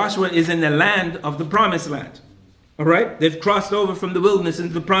 6, Joshua is in the land of the promised land. All right? They've crossed over from the wilderness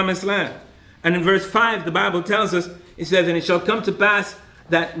into the promised land. And in verse 5, the Bible tells us, it says, and it shall come to pass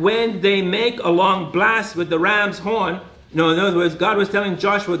that when they make a long blast with the ram's horn, in other words, God was telling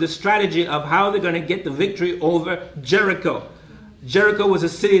Joshua the strategy of how they're going to get the victory over Jericho. Jericho was a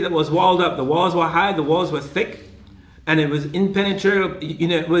city that was walled up. The walls were high, the walls were thick, and it was impenetrable.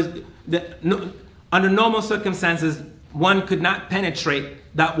 It was under normal circumstances, one could not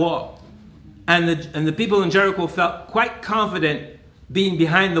penetrate that wall. And the people in Jericho felt quite confident being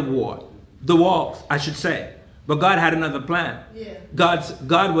behind the walls, I should say. But God had another plan. Yeah.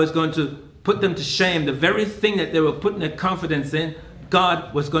 God was going to put them to shame. The very thing that they were putting their confidence in,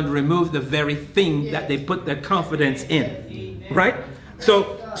 God was going to remove the very thing that they put their confidence in. Right?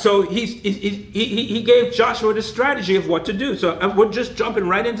 So he gave Joshua the strategy of what to do. So we're just jumping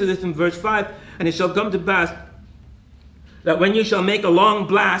right into this in verse 5. And it shall come to pass that when you shall make a long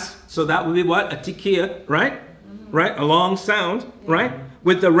blast, so that would be what? A tikia, right? Right? A long sound, right?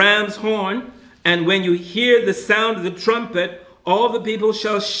 With the ram's horn. And when you hear the sound of the trumpet, all the people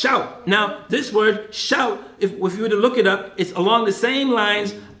shall shout. Now, this word shout, if you were to look it up, it's along the same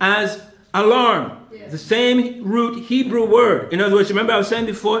lines as Alarm. The same root Hebrew word. In other words, remember I was saying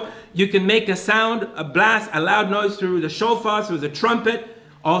before, you can make a sound, a blast, a loud noise through the shofar, through the trumpet,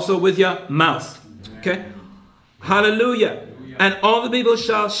 also with your mouth. Okay? Hallelujah. And all the people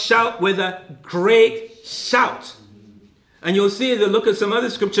shall shout with a great shout. And you'll see, if you look at some other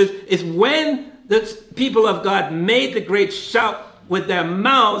scriptures, is when the people of God made the great shout with their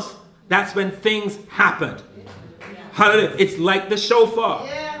mouths, that's when things happened. Hallelujah. It's like the shofar.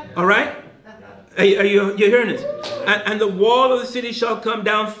 All right? Are you hearing this? And the wall of the city shall come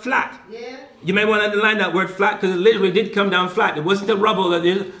down flat. You may want to underline that word flat, because it literally did come down flat. It wasn't the rubble that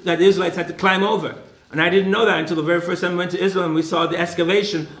the Israelites had to climb over. And I didn't know that until the very first time we went to Israel and we saw the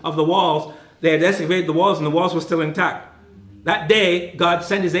excavation of the walls. They had excavated the walls and the walls were still intact. That day, God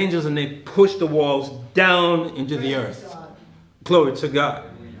sent his angels and they pushed the walls down into the earth. Glory to God.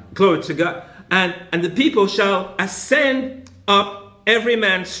 Glory to God. And the people shall ascend up, every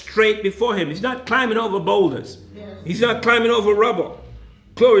man straight before him. He's not climbing over boulders. He's not climbing over rubble.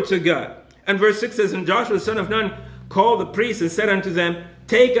 Glory to God. And verse 6 says, and Joshua the son of Nun called the priests and said unto them,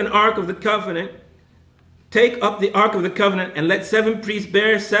 take an ark of the covenant, take up the ark of the covenant, and let 7 priests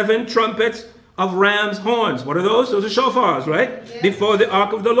bear 7 trumpets of ram's horns. What are those? Those are shofars, right? Before the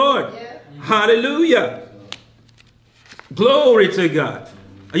ark of the Lord. Hallelujah. Glory to God.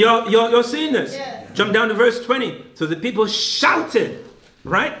 You're seeing this? Jump down to verse 20. So the people shouted,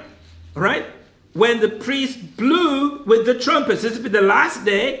 right? Right? When the priest blew with the trumpets. This will be the last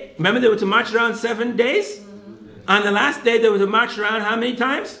day. Remember, they were to march around 7 days? On the last day, they were to march around how many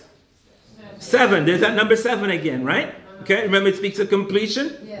times? 7. There's that number 7 again, right? Okay, remember it speaks of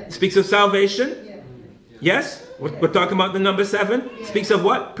completion. It speaks of salvation. Yes? We're talking about the number 7. It speaks of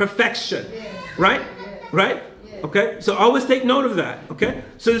what? Perfection. Right? Right? Okay, so always take note of that. Okay,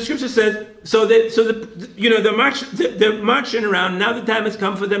 so the scripture says, they're marching around. Now the time has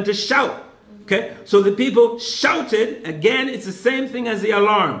come for them to shout. Okay, so the people shouted. Again, it's the same thing as the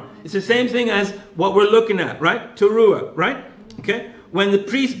alarm. It's the same thing as what we're looking at, right? Teruah, right? Okay, when the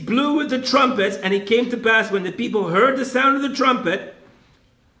priest blew with the trumpets, and it came to pass when the people heard the sound of the trumpet,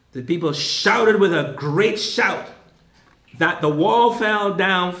 the people shouted with a great shout, that the wall fell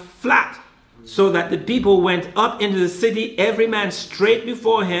down flat, so that the people went up into the city, every man straight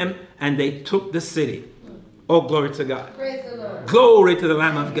before him, and they took the city. Oh, glory to God. Praise the Lord. Glory to the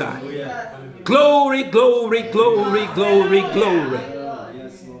Lamb of God. Glory, glory, glory, glory, glory.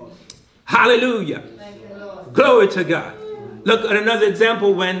 Hallelujah. Glory to God. Look at another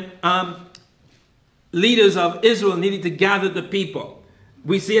example when leaders of Israel needed to gather the people.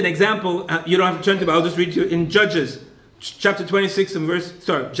 We see an example, you don't have to turn to it, but I'll just read to you in Judges chapter 26 and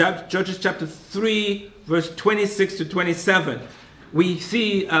Judges chapter 3, verse 26 to 27. We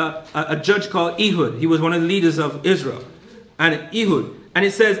see a judge called Ehud. He was one of the leaders of Israel. And Ehud. And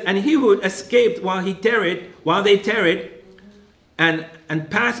it says, and Ehud escaped while they tarried, and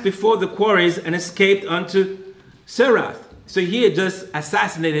passed before the quarries and escaped unto Serath. So he had just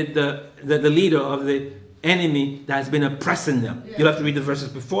assassinated the leader of the enemy that has been oppressing them. You'll have to read the verses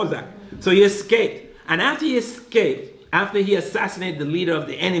before that. So he escaped. And after he escaped, after he assassinated the leader of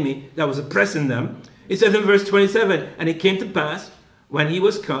the enemy that was oppressing them, it says in verse 27, and it came to pass, when he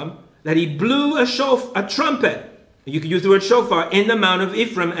was come, that he blew a trumpet. You could use the word shofar, in the mount of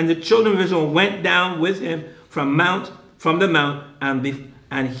Ephraim, and the children of Israel went down with him from the mount,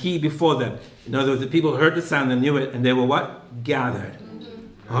 and he before them. In other words, the people heard the sound and knew it, and they were what? Gathered.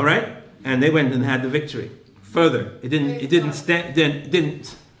 All right? And they went and had the victory. Further,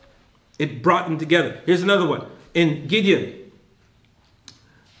 it brought them together. Here's another one. In Gideon,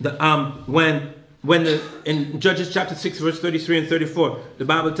 in Judges chapter 6, verse 33 and 34, the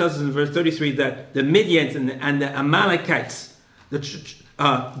Bible tells us in verse 33 that the Midians and the Amalekites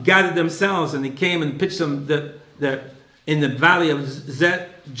gathered themselves, and they came and pitched them in the valley of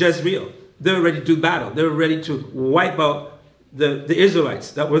Jezreel. They were ready to do battle. They were ready to wipe out the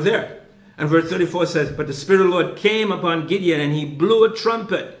Israelites that were there. And verse 34 says, but the Spirit of the Lord came upon Gideon, and he blew a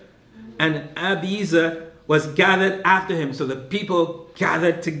trumpet, and Abiezer was gathered after him. So the people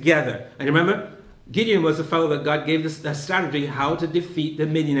gathered together. And remember, Gideon was the fellow that God gave the strategy how to defeat the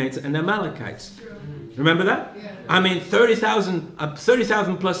Midianites and the Amalekites. Remember that? Yeah. I mean, 30,000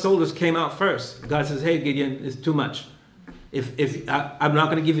 plus soldiers came out first. God says, hey, Gideon, it's too much. I'm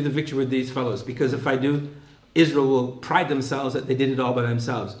not going to give you the victory with these fellows, because if I do, Israel will pride themselves that they did it all by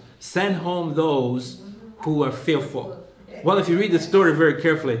themselves. Send home those who are fearful. Well, if you read the story very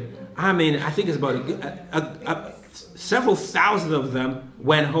carefully, I mean, I think it's about several thousand of them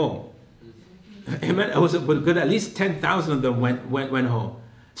went home. Amen. It was good. At least 10,000 of them went home.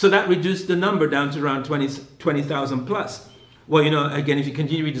 So that reduced the number down to around 20,000 plus. Well, again, if you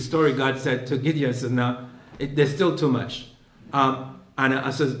continue to read the story, God said to Gideon, says, no, there's still too much. And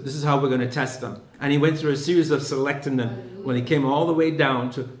I said, this is how we're going to test them. And he went through a series of selecting them when he came all the way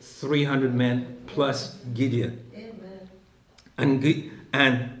down to 300 men plus Gideon. Amen.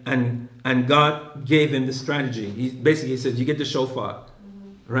 And God gave him the strategy. He said, you get the shofar,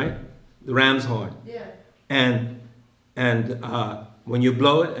 right? The ram's horn. Yeah. And when you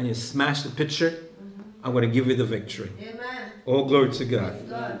blow it and you smash the pitcher, I'm going to give you the victory. Amen. All glory to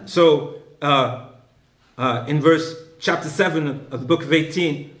God. So in chapter 7 of the book of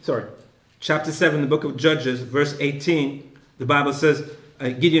chapter 7, the book of Judges, verse 18, the Bible says,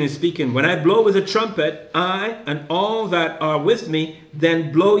 Gideon is speaking, when I blow with a trumpet, I and all that are with me,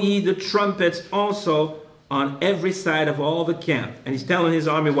 then blow ye the trumpets also on every side of all the camp. And he's telling his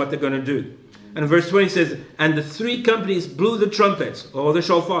army what they're going to do. And in verse 20 says, and the 3 companies blew the trumpets, or the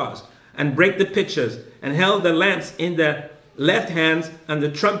shofars, and brake the pitchers, and held the lamps in their left hands, and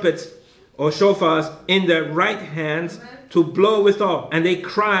the trumpets, or shofars, in their right hands, to blow withal. And they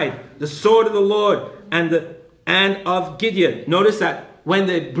cried, the sword of the Lord, and of Gideon. Notice that when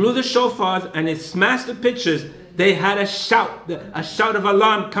they blew the shofars and they smashed the pitchers, they had a shout of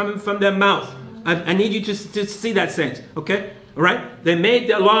alarm coming from their mouth. I need you to see that, saints. Okay? All right? They made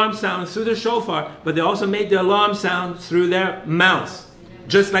the alarm sound through the shofar, but they also made the alarm sound through their mouths.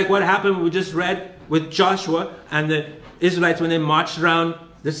 Just like what happened, we just read with Joshua and the Israelites when they marched around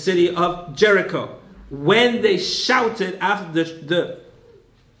the city of Jericho. When they shouted after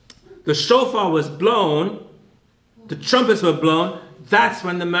the shofar was blown, the trumpets were blown, that's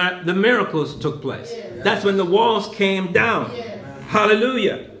when the miracles took place. Yeah. That's when the walls came down. Yeah.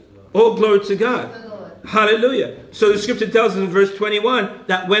 Hallelujah. Oh, glory to God. Hallelujah. So the scripture tells us in verse 21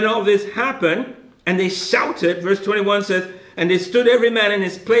 that when all this happened and they shouted, verse 21 says, and they stood every man in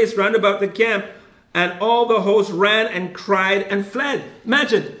his place round about the camp, and all the host ran and cried and fled.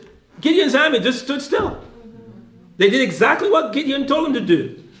 Imagine, Gideon's army just stood still. They did exactly what Gideon told them to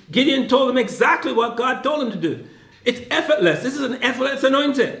do. Gideon told them exactly what God told them to do. It's effortless. This is an effortless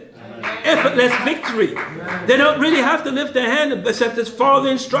anointing. Effortless victory. They don't really have to lift their hand except just follow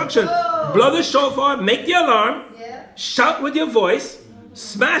the instructions. Blow the shofar, make the alarm, shout with your voice,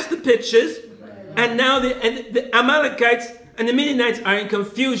 smash the pitchers, and now the Amalekites and the Midianites are in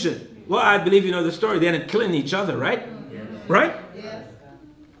confusion. Well, I believe you know the story. They ended up killing each other, right? Right?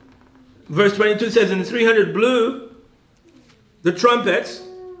 Verse 22 says, and the 300 blew the trumpets,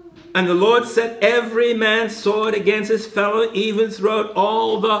 and the Lord set every man's sword against his fellow, even throughout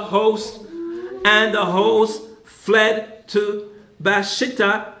all the host. And the host fled to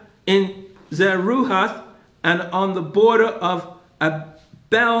Bathsheba in Zeruhath, and on the border of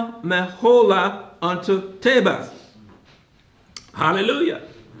Abel-Meholah unto Tabbath. Hallelujah.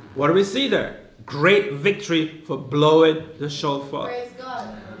 What do we see there? Great victory for blowing the shofar. Praise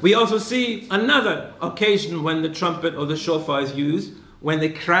God. We also see another occasion when the trumpet or the shofar is used, when they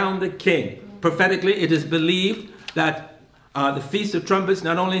crown the king. Prophetically, it is believed that the Feast of Trumpets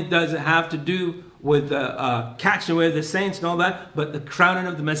not only does it have to do with catching away the saints and all that, but the crowning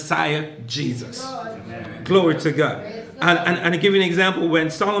of the Messiah, Jesus. Amen. Glory to God. And to give you an example, when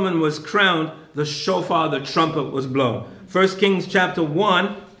Solomon was crowned, the shofar, the trumpet, was blown. 1 Kings chapter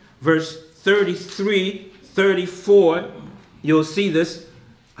 1, verse 33, 34, you'll see this.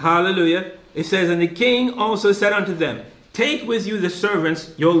 Hallelujah. It says, and the king also said unto them, take with you the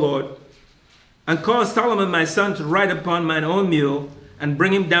servants, your Lord, and cause Solomon my son to ride upon mine own mule, and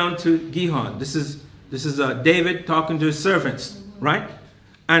bring him down to Gihon. This is David talking to his servants, right?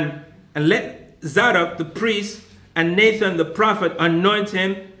 And let Zadok the priest and Nathan the prophet anoint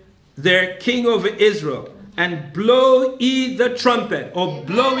him their king over Israel, and blow ye the trumpet, or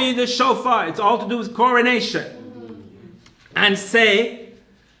blow ye the shofar. It's all to do with coronation. And say,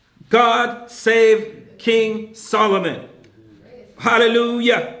 God save King Solomon.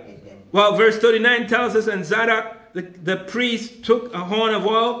 Hallelujah. Well, verse 39 tells us, and Zadok the priest took a horn of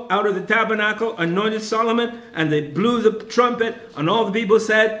oil out of the tabernacle, anointed Solomon, and they blew the trumpet, and all the people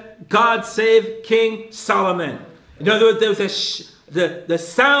said, God save King Solomon. In other words, there was the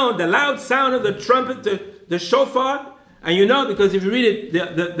sound, the loud sound of the trumpet, the shofar. And you know, because if you read it,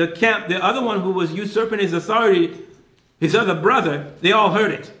 the other one who was usurping his authority, his other brother, they all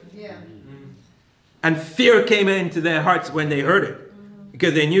heard it. Yeah. And fear came into their hearts when they heard it,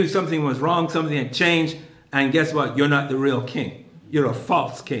 because they knew something was wrong, something had changed. And guess what? You're not the real king. You're a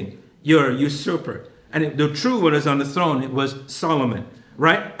false king. You're a usurper. And the true one is on the throne. It was Solomon,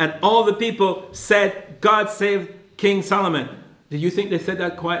 right? And all the people said, God save King Solomon. Do you think they said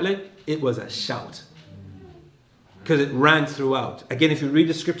that quietly? It was a shout. because it ran throughout. Again, if you read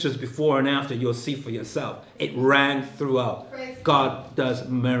the scriptures before and after, you'll see for yourself. It ran throughout. God does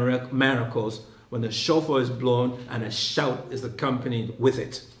miracles when the shofar is blown and a shout is accompanied with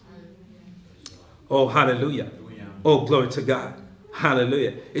it. Oh, hallelujah. Oh, glory to God.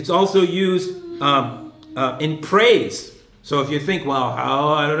 Hallelujah. It's also used in praise. So if you think, well,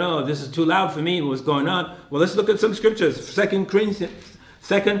 I don't know, this is too loud for me, what's going on? Well, let's look at some scriptures. Second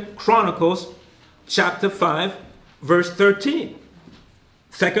Chronicles chapter 5, verse 13.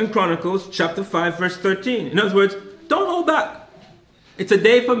 2 Chronicles chapter 5, verse 13. In other words, don't hold back. It's a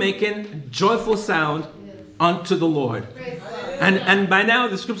day for making joyful sound unto the Lord. And by now,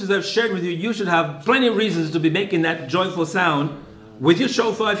 the scriptures I've shared with you, you should have plenty of reasons to be making that joyful sound with your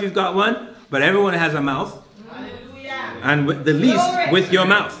shofar if you've got one. But everyone has a mouth. And with the least with your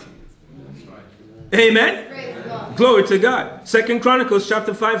mouth. Amen. Glory to God. 2 Chronicles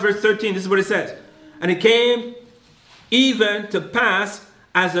chapter 5 verse 13. This is what it says. And it came even to pass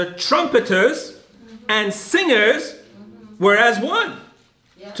as the trumpeters and singers were as one,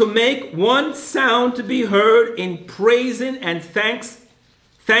 to make one sound to be heard in praising and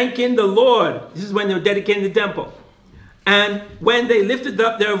thanking the Lord. This is when they were dedicating the temple. And when they lifted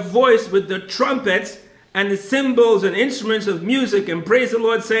up their voice with the trumpets and the cymbals and instruments of music, and praise the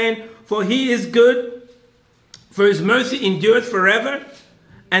Lord, saying, for he is good, for his mercy endureth forever.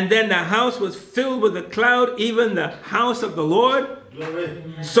 And then the house was filled with a cloud, even the house of the Lord,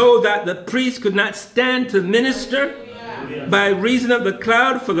 so that the priest could not stand to minister by reason of the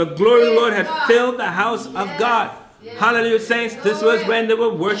cloud, for the glory of the Lord had filled the house of God. Hallelujah, saints. This was when they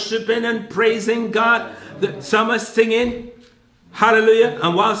were worshiping and praising God. Some are singing. Hallelujah.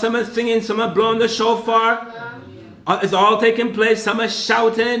 And while some are singing, some are blowing the shofar. It's all taking place. Some are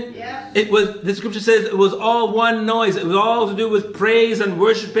shouting. It was, the scripture says it was all one noise. It was all to do with praise and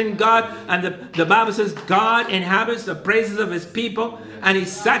worshiping God. And the Bible says God inhabits the praises of his people. And he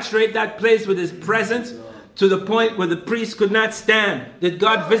saturated that place with his presence to the point where the priest could not stand. Did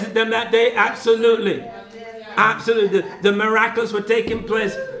God visit them that day? Absolutely. Absolutely. The miracles were taking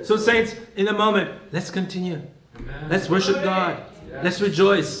place. So saints, in a moment, let's continue. Let's worship God. Let's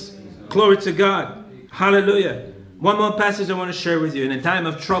rejoice. Glory to God. Hallelujah. One more passage I want to share with you. In a time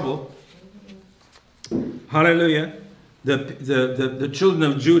of trouble, hallelujah, the children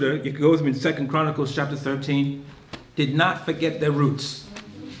of Judah, you can go with me in 2 Chronicles chapter 13, did not forget their roots.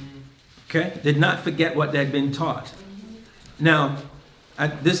 Okay? Did not forget what they had been taught. Now,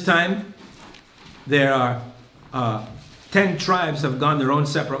 at this time, there are 10 tribes have gone their own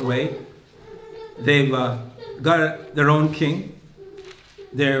separate way. They've got their own king.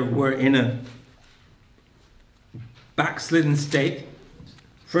 They were in a backslidden state.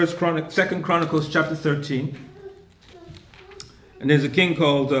 2 Chronicles chapter 13. And there's a king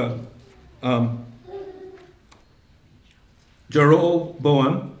called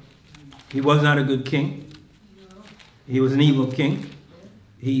Jeroboam. He was not a good king. He was an evil king.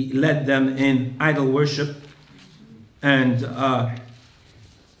 He led them in idol worship. And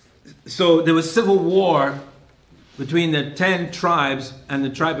so there was civil war between the 10 tribes and the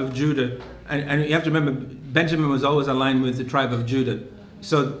tribe of Judah. And you have to remember, Benjamin was always aligned with the tribe of Judah.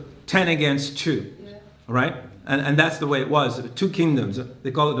 So 10 against 2. All right? And that's the way it was. 2 kingdoms.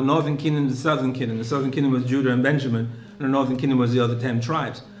 They call it the northern kingdom and the southern kingdom. The southern kingdom was Judah and Benjamin. And the northern kingdom was the other 10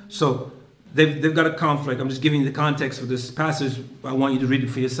 tribes. So they've got a conflict. I'm just giving you the context for this passage. I want you to read it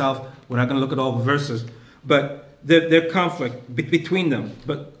for yourself. We're not going to look at all the verses. But there's conflict between them.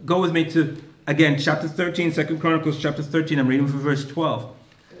 But go with me to, again, chapter 13, 2 Chronicles chapter 13. I'm reading from verse 12.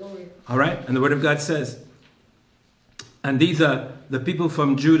 All right? And the word of God says, and these are the people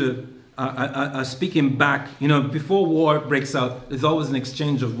from Judah are speaking back. You know, before war breaks out, there's always an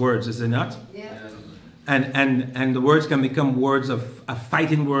exchange of words, is there not? Yeah. And the words can become words of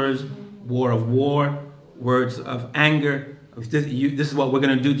fighting words, war, words of anger. This is what we're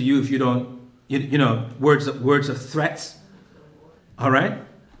going to do to you if you don't, you know, words of threats. All right?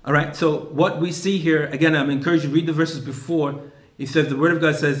 All right, so what we see here, again, I'm encouraged you to read the verses before. He says, the word of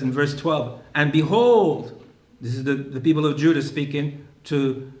God says in verse 12, and behold, this is the people of Judah speaking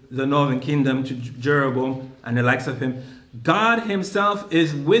to the northern kingdom, to Jeroboam and the likes of him. God himself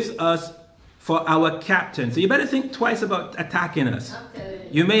is with us for our captain. So you better think twice about attacking us.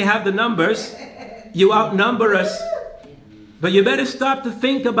 You may have the numbers. You outnumber us. But you better stop to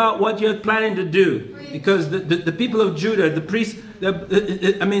think about what you're planning to do. Because the people of Judah, the priests,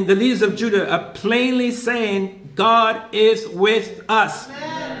 the leaders of Judah are plainly saying, God is with us.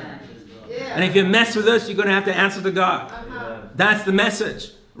 And if you mess with us, you're going to have to answer to God. That's the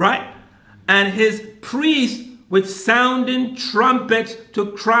message, right? And his priests with sounding trumpets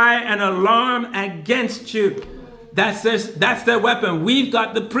to cry an alarm against you. That's their weapon. We've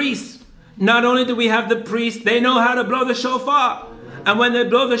got the priests. Not only do we have the priests, they know how to blow the shofar. And when they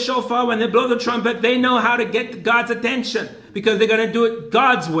blow the shofar, when they blow the trumpet, they know how to get God's attention, because they're going to do it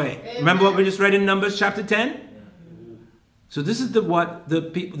God's way. Amen. Remember what we just read in Numbers chapter 10? So this is what the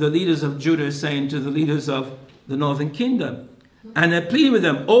leaders of Judah are saying to the leaders of the northern kingdom. And they're pleading with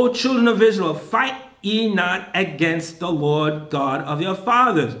them, O children of Israel, fight ye not against the Lord God of your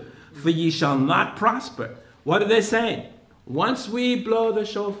fathers, for ye shall not prosper. What are they saying? Once we blow the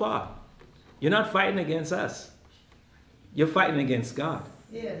shofar, you're not fighting against us. You're fighting against God.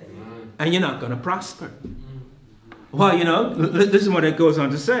 Yes. And you're not going to prosper. Well, you know, listen what it goes on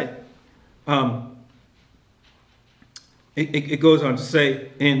to say. It goes on to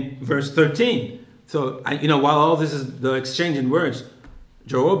say in verse 13. So, you know, while all this is the exchanging words,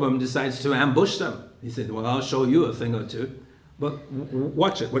 Jeroboam decides to ambush them. He said, well, I'll show you a thing or two. But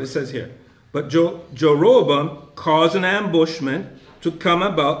watch it, what it says here. But Jeroboam caused an ambushment to come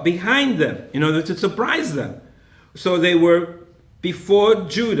about behind them, in order to surprise them. So they were before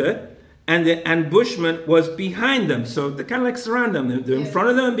Judah, and the ambushment was behind them. So they kind of like surround them. They're in front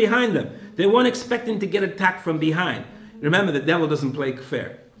of them and behind them. They weren't expecting to get attacked from behind. Remember, the devil doesn't play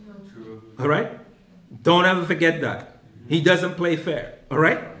fair. All right? Don't ever forget that. He doesn't play fair. All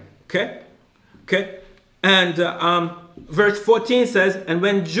right? Okay? Okay? And verse 14 says, and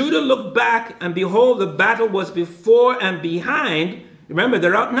when Judah looked back, and behold, the battle was before and behind. Remember,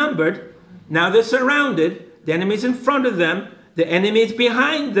 they're outnumbered. Now they're surrounded. The enemy's in front of them. The enemy's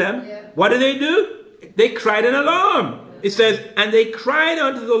behind them. Yeah. What do? They cried an alarm. It says, and they cried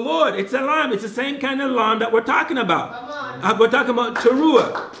unto the Lord. It's an alarm. It's the same kind of alarm that we're talking about. We're talking about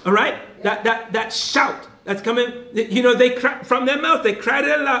teruah. All right? Yeah. That shout that's coming. You know, they cried from their mouth. They cried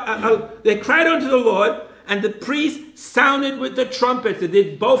they cried unto the Lord, and the priests sounded with the trumpets. They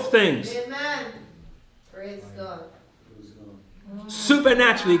did both things. Amen. Praise God.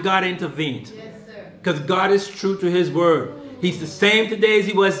 Supernaturally, God intervened. Yes, sir. Because God is true to his word. He's the same today as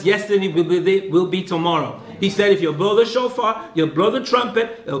he was yesterday, will be tomorrow. He said, if you blow the shofar, you'll blow the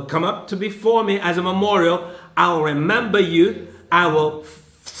trumpet, it'll come up to before me as a memorial. I will remember you. I will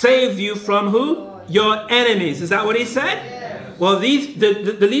save you from who? Your enemies. Is that what he said? Yes. Well,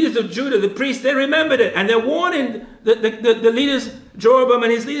 the leaders of Judah, the priests, they remembered it. And they're warning the leaders, Jeroboam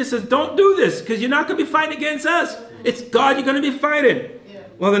and his leaders says, don't do this, because you're not going to be fighting against us. It's God you're going to be fighting. Yeah.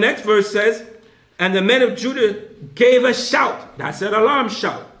 Well, the next verse says, and the men of Judah gave a shout. That's an alarm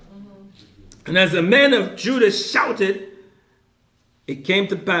shout. And as the men of Judah shouted, it came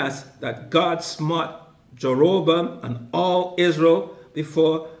to pass that God smote Jeroboam and all Israel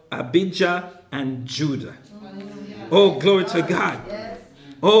before Abijah and Judah. Oh, glory to God.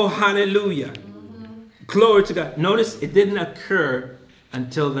 Oh, hallelujah. Glory to God. Notice it didn't occur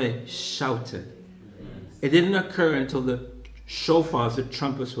until they shouted. It didn't occur until the shofars, the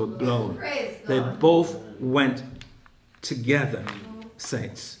trumpets were blown. They both went together,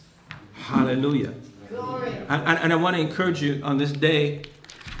 saints. Hallelujah. And I want to encourage you on this day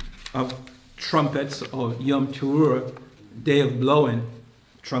of trumpets, or Yom Teruah, day of blowing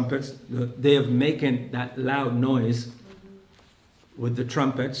trumpets, the day of making that loud noise with the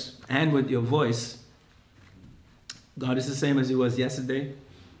trumpets and with your voice. God is the same as he was yesterday,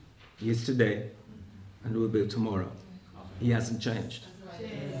 he is today, and will be tomorrow. He hasn't changed.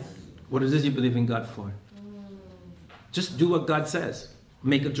 What is it you believe in God for? Just do what God says.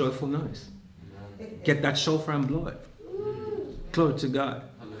 Make a joyful noise. Get that shofar and blow it. Glory to God.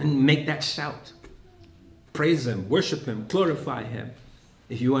 And make that shout. Praise him, worship him, glorify him.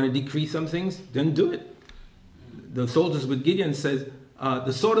 If you want to decrease some things, then do it. The soldiers with Gideon says,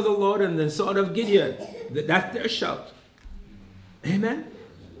 the sword of the Lord and the sword of Gideon. That's their shout. Amen.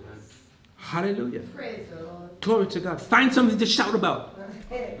 Hallelujah. Praise the Lord. Glory to God. Find something to shout about.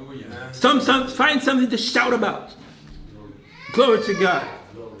 Find something to shout about. Glory to God.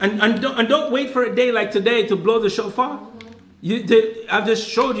 And don't wait for a day like today to blow the shofar. I've just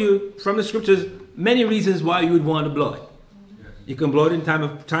showed you from the scriptures many reasons why you would want to blow it. You can blow it in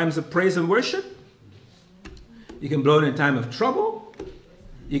times of praise and worship. You can blow it in time of trouble.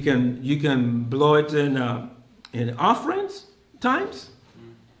 You can blow it in offerings times.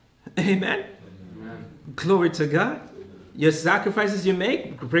 Amen. Glory to God. Your sacrifices you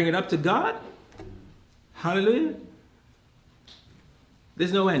make, bring it up to God. Hallelujah.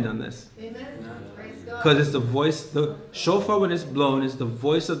 There's no end on this. Amen. Because it's the voice, the shofar when it's blown is the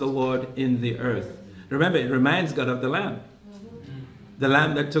voice of the Lord in the earth. Remember, it reminds God of the Lamb. The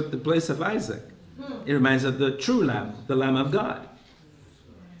Lamb that took the place of Isaac. It reminds of the true Lamb, the Lamb of God.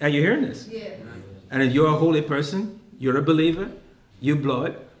 Are you hearing this? Yeah. And if you're a holy person, you're a believer, you blow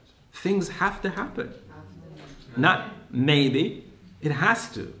it, things have to happen. Not maybe. It has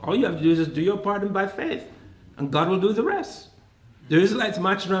to. All you have to do is just do your part and by faith. And God will do the rest. The Israelites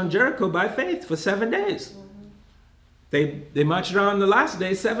marched around Jericho by faith for 7 days. They marched around the last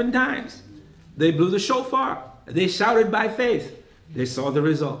day 7 times. They blew the shofar. They shouted by faith. They saw the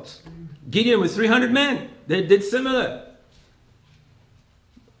results. Gideon with 300 men. They did similar.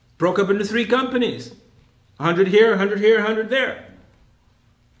 Broke up into 3 companies. 100 here, 100 here, 100 there.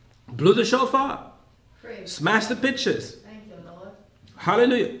 Blew the shofar. Smashed the pitchers. Thank you, Lord.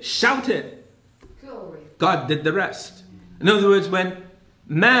 Hallelujah. Shouted. Glory. God did the rest. In other words, when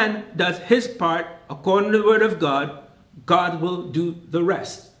man does his part according to the word of God, God will do the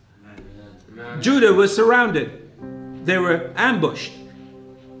rest. Amen. Judah was surrounded. They were ambushed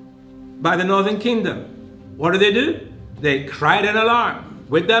by the northern kingdom. What do? They cried an alarm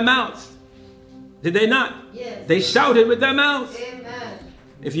with their mouths. Did they not? Yes. They shouted with their mouths. Amen.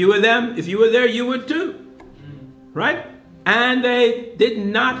 If you were them, if you were there, you would too. Right? And they did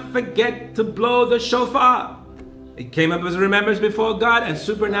not forget to blow the shofar. It came up as a remembrance before God, and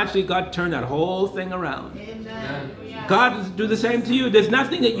supernaturally God turned that whole thing around. Amen. God will do the same to you. There's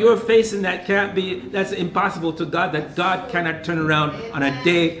nothing that you're facing that can't be, that's impossible to God, that God cannot turn around on a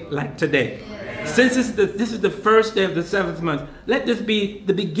day like today. Since this is the first day of the 7th month, let this be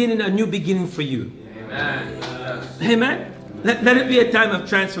the beginning, a new beginning for you. Amen. Amen. Let it be a time of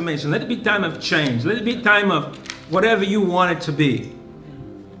transformation. Let it be a time of change. Let it be a time of whatever you want it to be.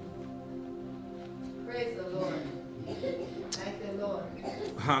 Praise the Lord. Thank the Lord.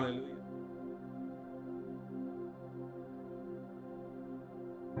 Hallelujah.